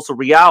 which are also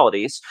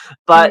realities.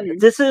 But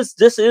this is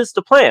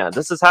the plan.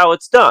 This is how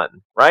it's done,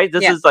 right?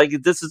 This is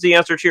the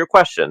answer to your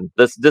question.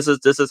 This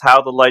is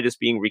how the light is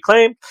being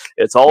reclaimed.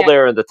 It's all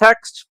there in the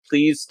text.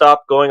 Please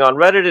stop going on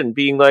Reddit and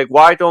being like,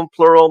 why don't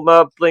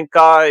Pleroma blink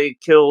eye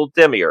kill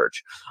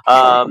Demiurge?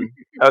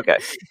 Okay.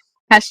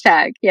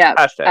 Hashtag, yeah.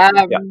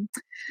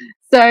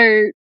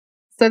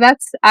 So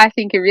that's, I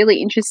think, a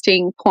really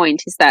interesting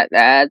point, is that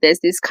there's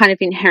this kind of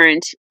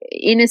inherent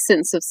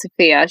innocence of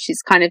Sophia.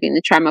 She's kind of in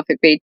the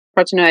trimorphic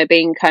protanoia,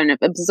 being kind of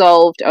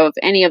absolved of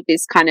any of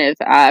this kind of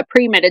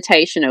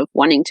premeditation of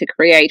wanting to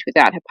create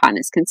without her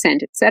partner's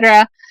consent,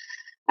 etc.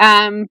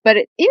 But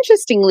it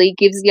interestingly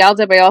gives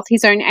Yaldabaoth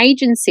his own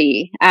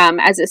agency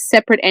as a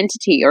separate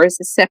entity, or as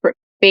a separate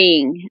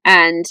being.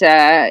 And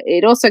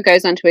it also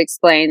goes on to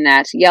explain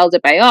that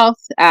Yaldabaoth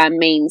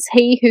means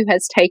he who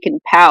has taken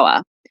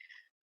power,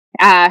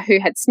 who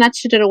had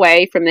snatched it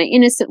away from the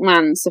innocent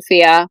one,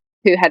 Sophia,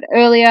 who had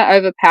earlier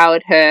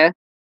overpowered her,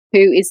 who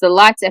is the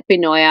light's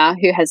epinoia,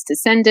 who has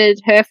descended,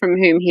 her from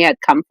whom he had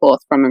come forth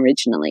from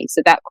originally.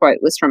 So that quote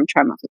was from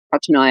Trimorphic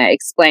Protanoia,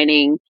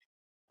 explaining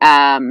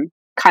kind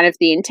of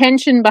the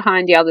intention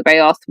behind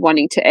Yaldabaoth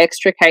wanting to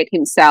extricate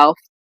himself.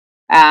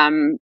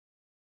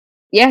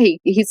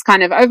 He's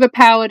kind of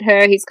overpowered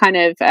her. He's kind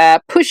of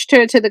pushed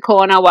her to the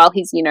corner while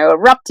he's,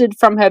 erupted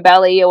from her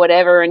belly or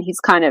whatever, and he's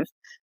kind of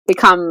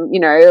become,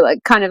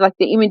 like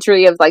the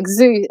imagery of like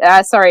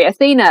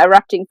Athena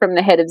erupting from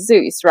the head of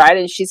Zeus, right?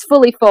 And she's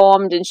fully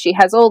formed and she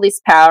has all this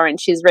power and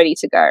she's ready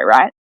to go,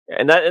 right?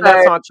 And that's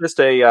not just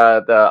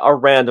a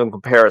random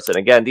comparison.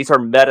 Again, these are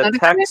meta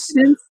texts.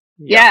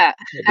 Yeah,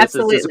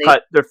 absolutely.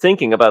 They're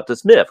thinking about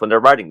this myth when they're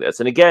writing this.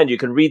 And again, you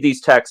can read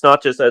these texts,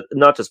 not just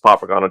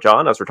Papagon or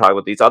John, as we're talking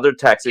about these other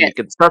texts, and you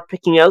can start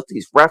picking out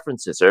these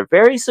references. They're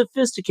very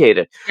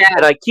sophisticated. Yeah.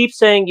 And I keep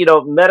saying,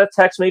 meta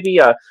text, maybe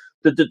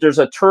there's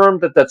a term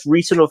that's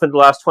recent within the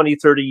last 20,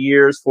 30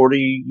 years,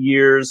 40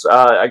 years.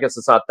 I guess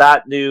it's not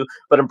that new,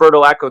 but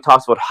Umberto Eco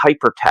talks about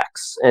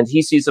hypertexts, and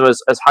he sees them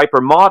as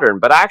hyper modern.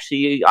 But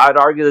actually, I'd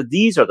argue that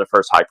these are the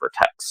first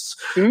hypertexts.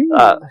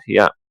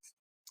 Yeah.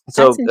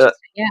 So,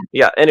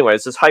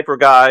 anyways, this hyper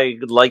guy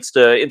likes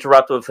to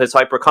interrupt with his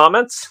hyper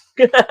comments.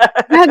 No,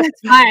 that's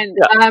fine.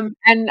 Yeah.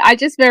 And I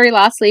just very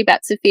lastly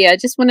about Sophia, I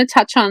just want to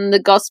touch on the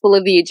Gospel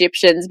of the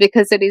Egyptians,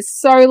 because it is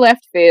so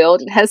left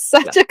field. It has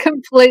such a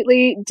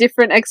completely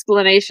different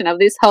explanation of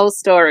this whole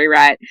story,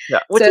 right? Yeah,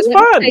 which is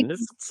fun.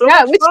 It's so much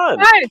fun. Is fun.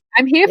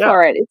 I'm here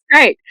for it. It's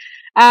great.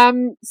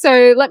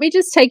 So let me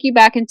just take you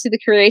back into the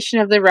creation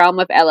of the realm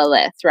of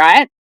Eleleth,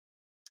 right?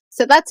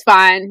 So that's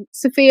fine.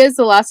 Sophia's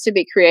the last to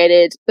be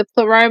created. The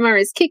Pleroma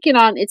is kicking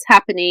on. It's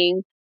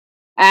happening.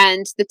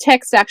 And the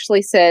text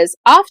actually says,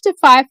 after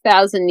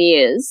 5,000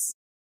 years,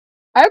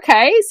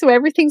 okay, so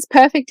everything's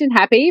perfect and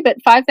happy, but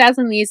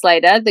 5,000 years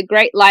later, the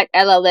great light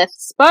Eleleth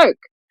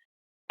spoke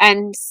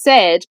and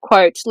said,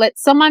 quote, let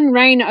someone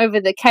reign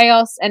over the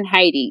chaos and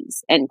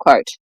Hades, end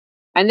quote.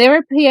 And there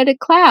appeared a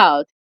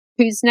cloud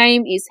whose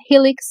name is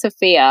Hilik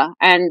Sophia.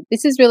 And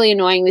this is really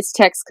annoying, this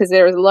text, because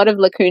there is a lot of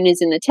lacunas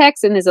in the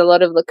text, and there's a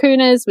lot of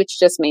lacunas, which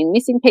just mean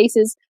missing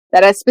pieces,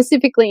 that are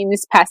specifically in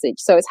this passage.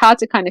 So it's hard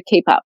to kind of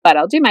keep up, but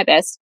I'll do my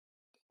best.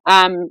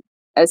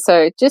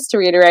 So just to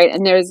reiterate,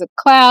 and there is a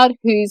cloud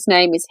whose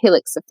name is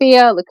Hilik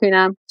Sophia,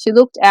 lacuna. She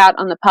looked out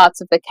on the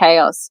parts of the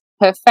chaos,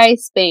 her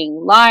face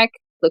being like,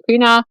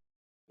 lacuna,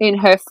 in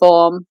her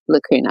form,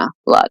 lacuna,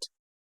 blood.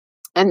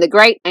 And the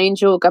great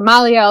angel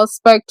Gamaliel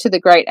spoke to the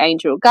great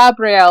angel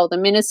Gabriel, the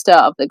minister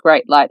of the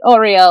great light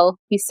Oriel.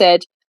 He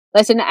said,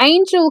 let an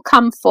angel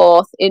come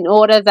forth in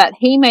order that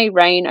he may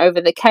reign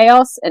over the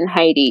chaos and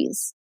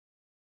Hades.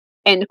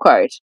 End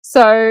quote.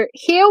 So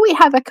here we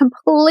have a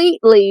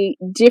completely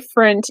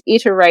different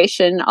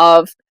iteration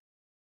of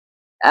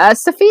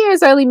Sophia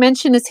is only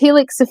mentioned as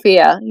Helix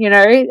Sophia,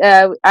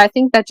 I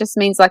think that just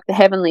means like the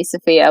heavenly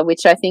Sophia,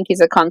 which I think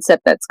is a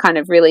concept that's kind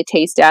of really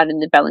teased out in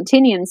the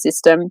Valentinian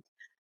system.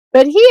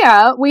 But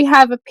here we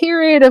have a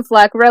period of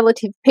like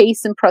relative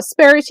peace and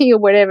prosperity or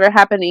whatever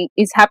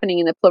is happening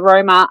in the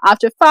Pleroma.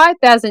 After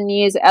 5,000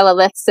 years,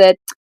 Eleleth said,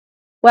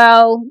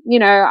 well,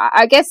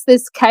 I guess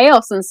there's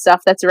chaos and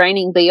stuff that's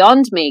reigning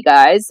beyond me,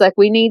 guys. Like,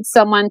 we need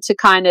someone to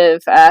kind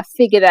of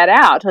figure that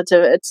out, or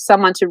to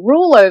someone to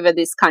rule over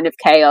this kind of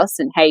chaos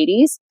and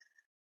Hades.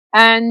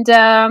 And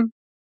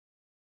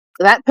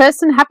that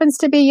person happens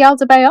to be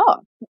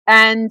Yaldabaoth.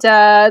 And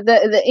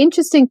the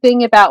interesting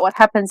thing about what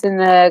happens in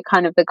the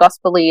kind of the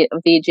Gospel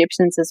of the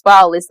Egyptians as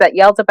well is that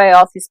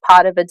Yaldabaoth is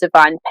part of a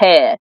divine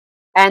pair.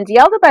 And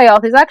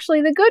Yaldabaoth is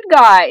actually the good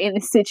guy in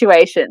this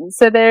situation.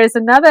 So there is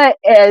another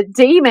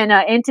demon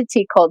or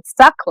entity called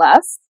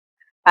Saklas,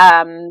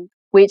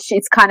 which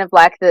is kind of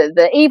like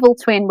the evil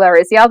twin,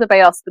 whereas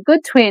Yaldabaoth's the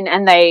good twin,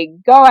 and they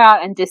go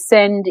out and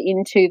descend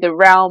into the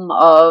realm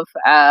of,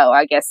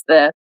 I guess,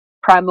 the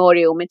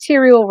primordial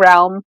material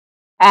realm.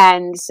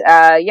 And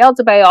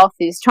Yaldabaoth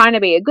is trying to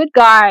be a good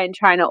guy and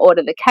trying to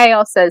order the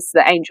chaos, as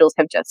the angels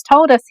have just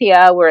told us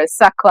here, whereas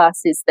Saklas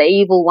is the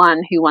evil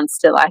one who wants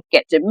to like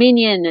get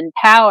dominion and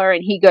power,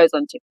 and he goes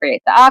on to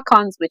create the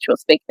Archons, which we'll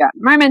speak about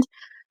in a moment.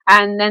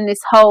 And then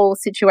this whole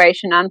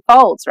situation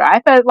unfolds,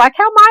 right? But like,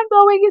 how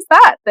mind-blowing is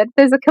that? That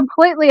there's a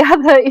completely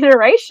other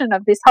iteration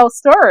of this whole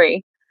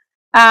story.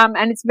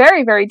 And it's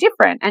very, very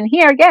different. And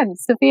here again,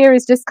 Sophia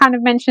is just kind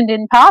of mentioned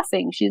in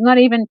passing. She's not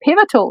even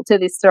pivotal to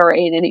this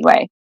story in any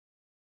way.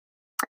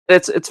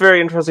 It's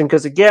very interesting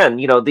because, again,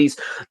 you know, these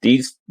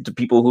the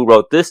people who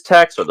wrote this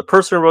text, or the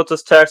person who wrote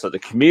this text, or the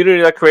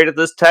community that created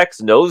this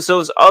text knows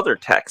those other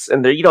texts,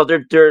 and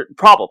they're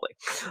probably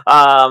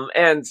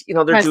and you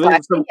know, they're Most doing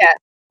likely, some. yeah.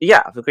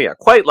 Yeah,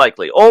 quite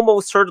likely,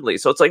 almost certainly.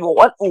 So it's like,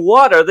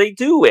 what are they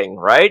doing,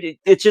 right?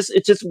 It's just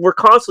we're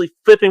constantly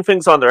flipping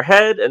things on their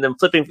head, and then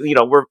flipping, you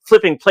know, we're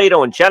flipping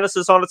Plato and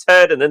Genesis on its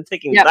head, and then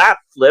taking that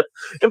flip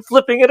and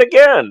flipping it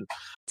again.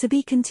 To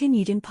be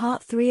continued in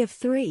part 3 of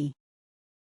 3.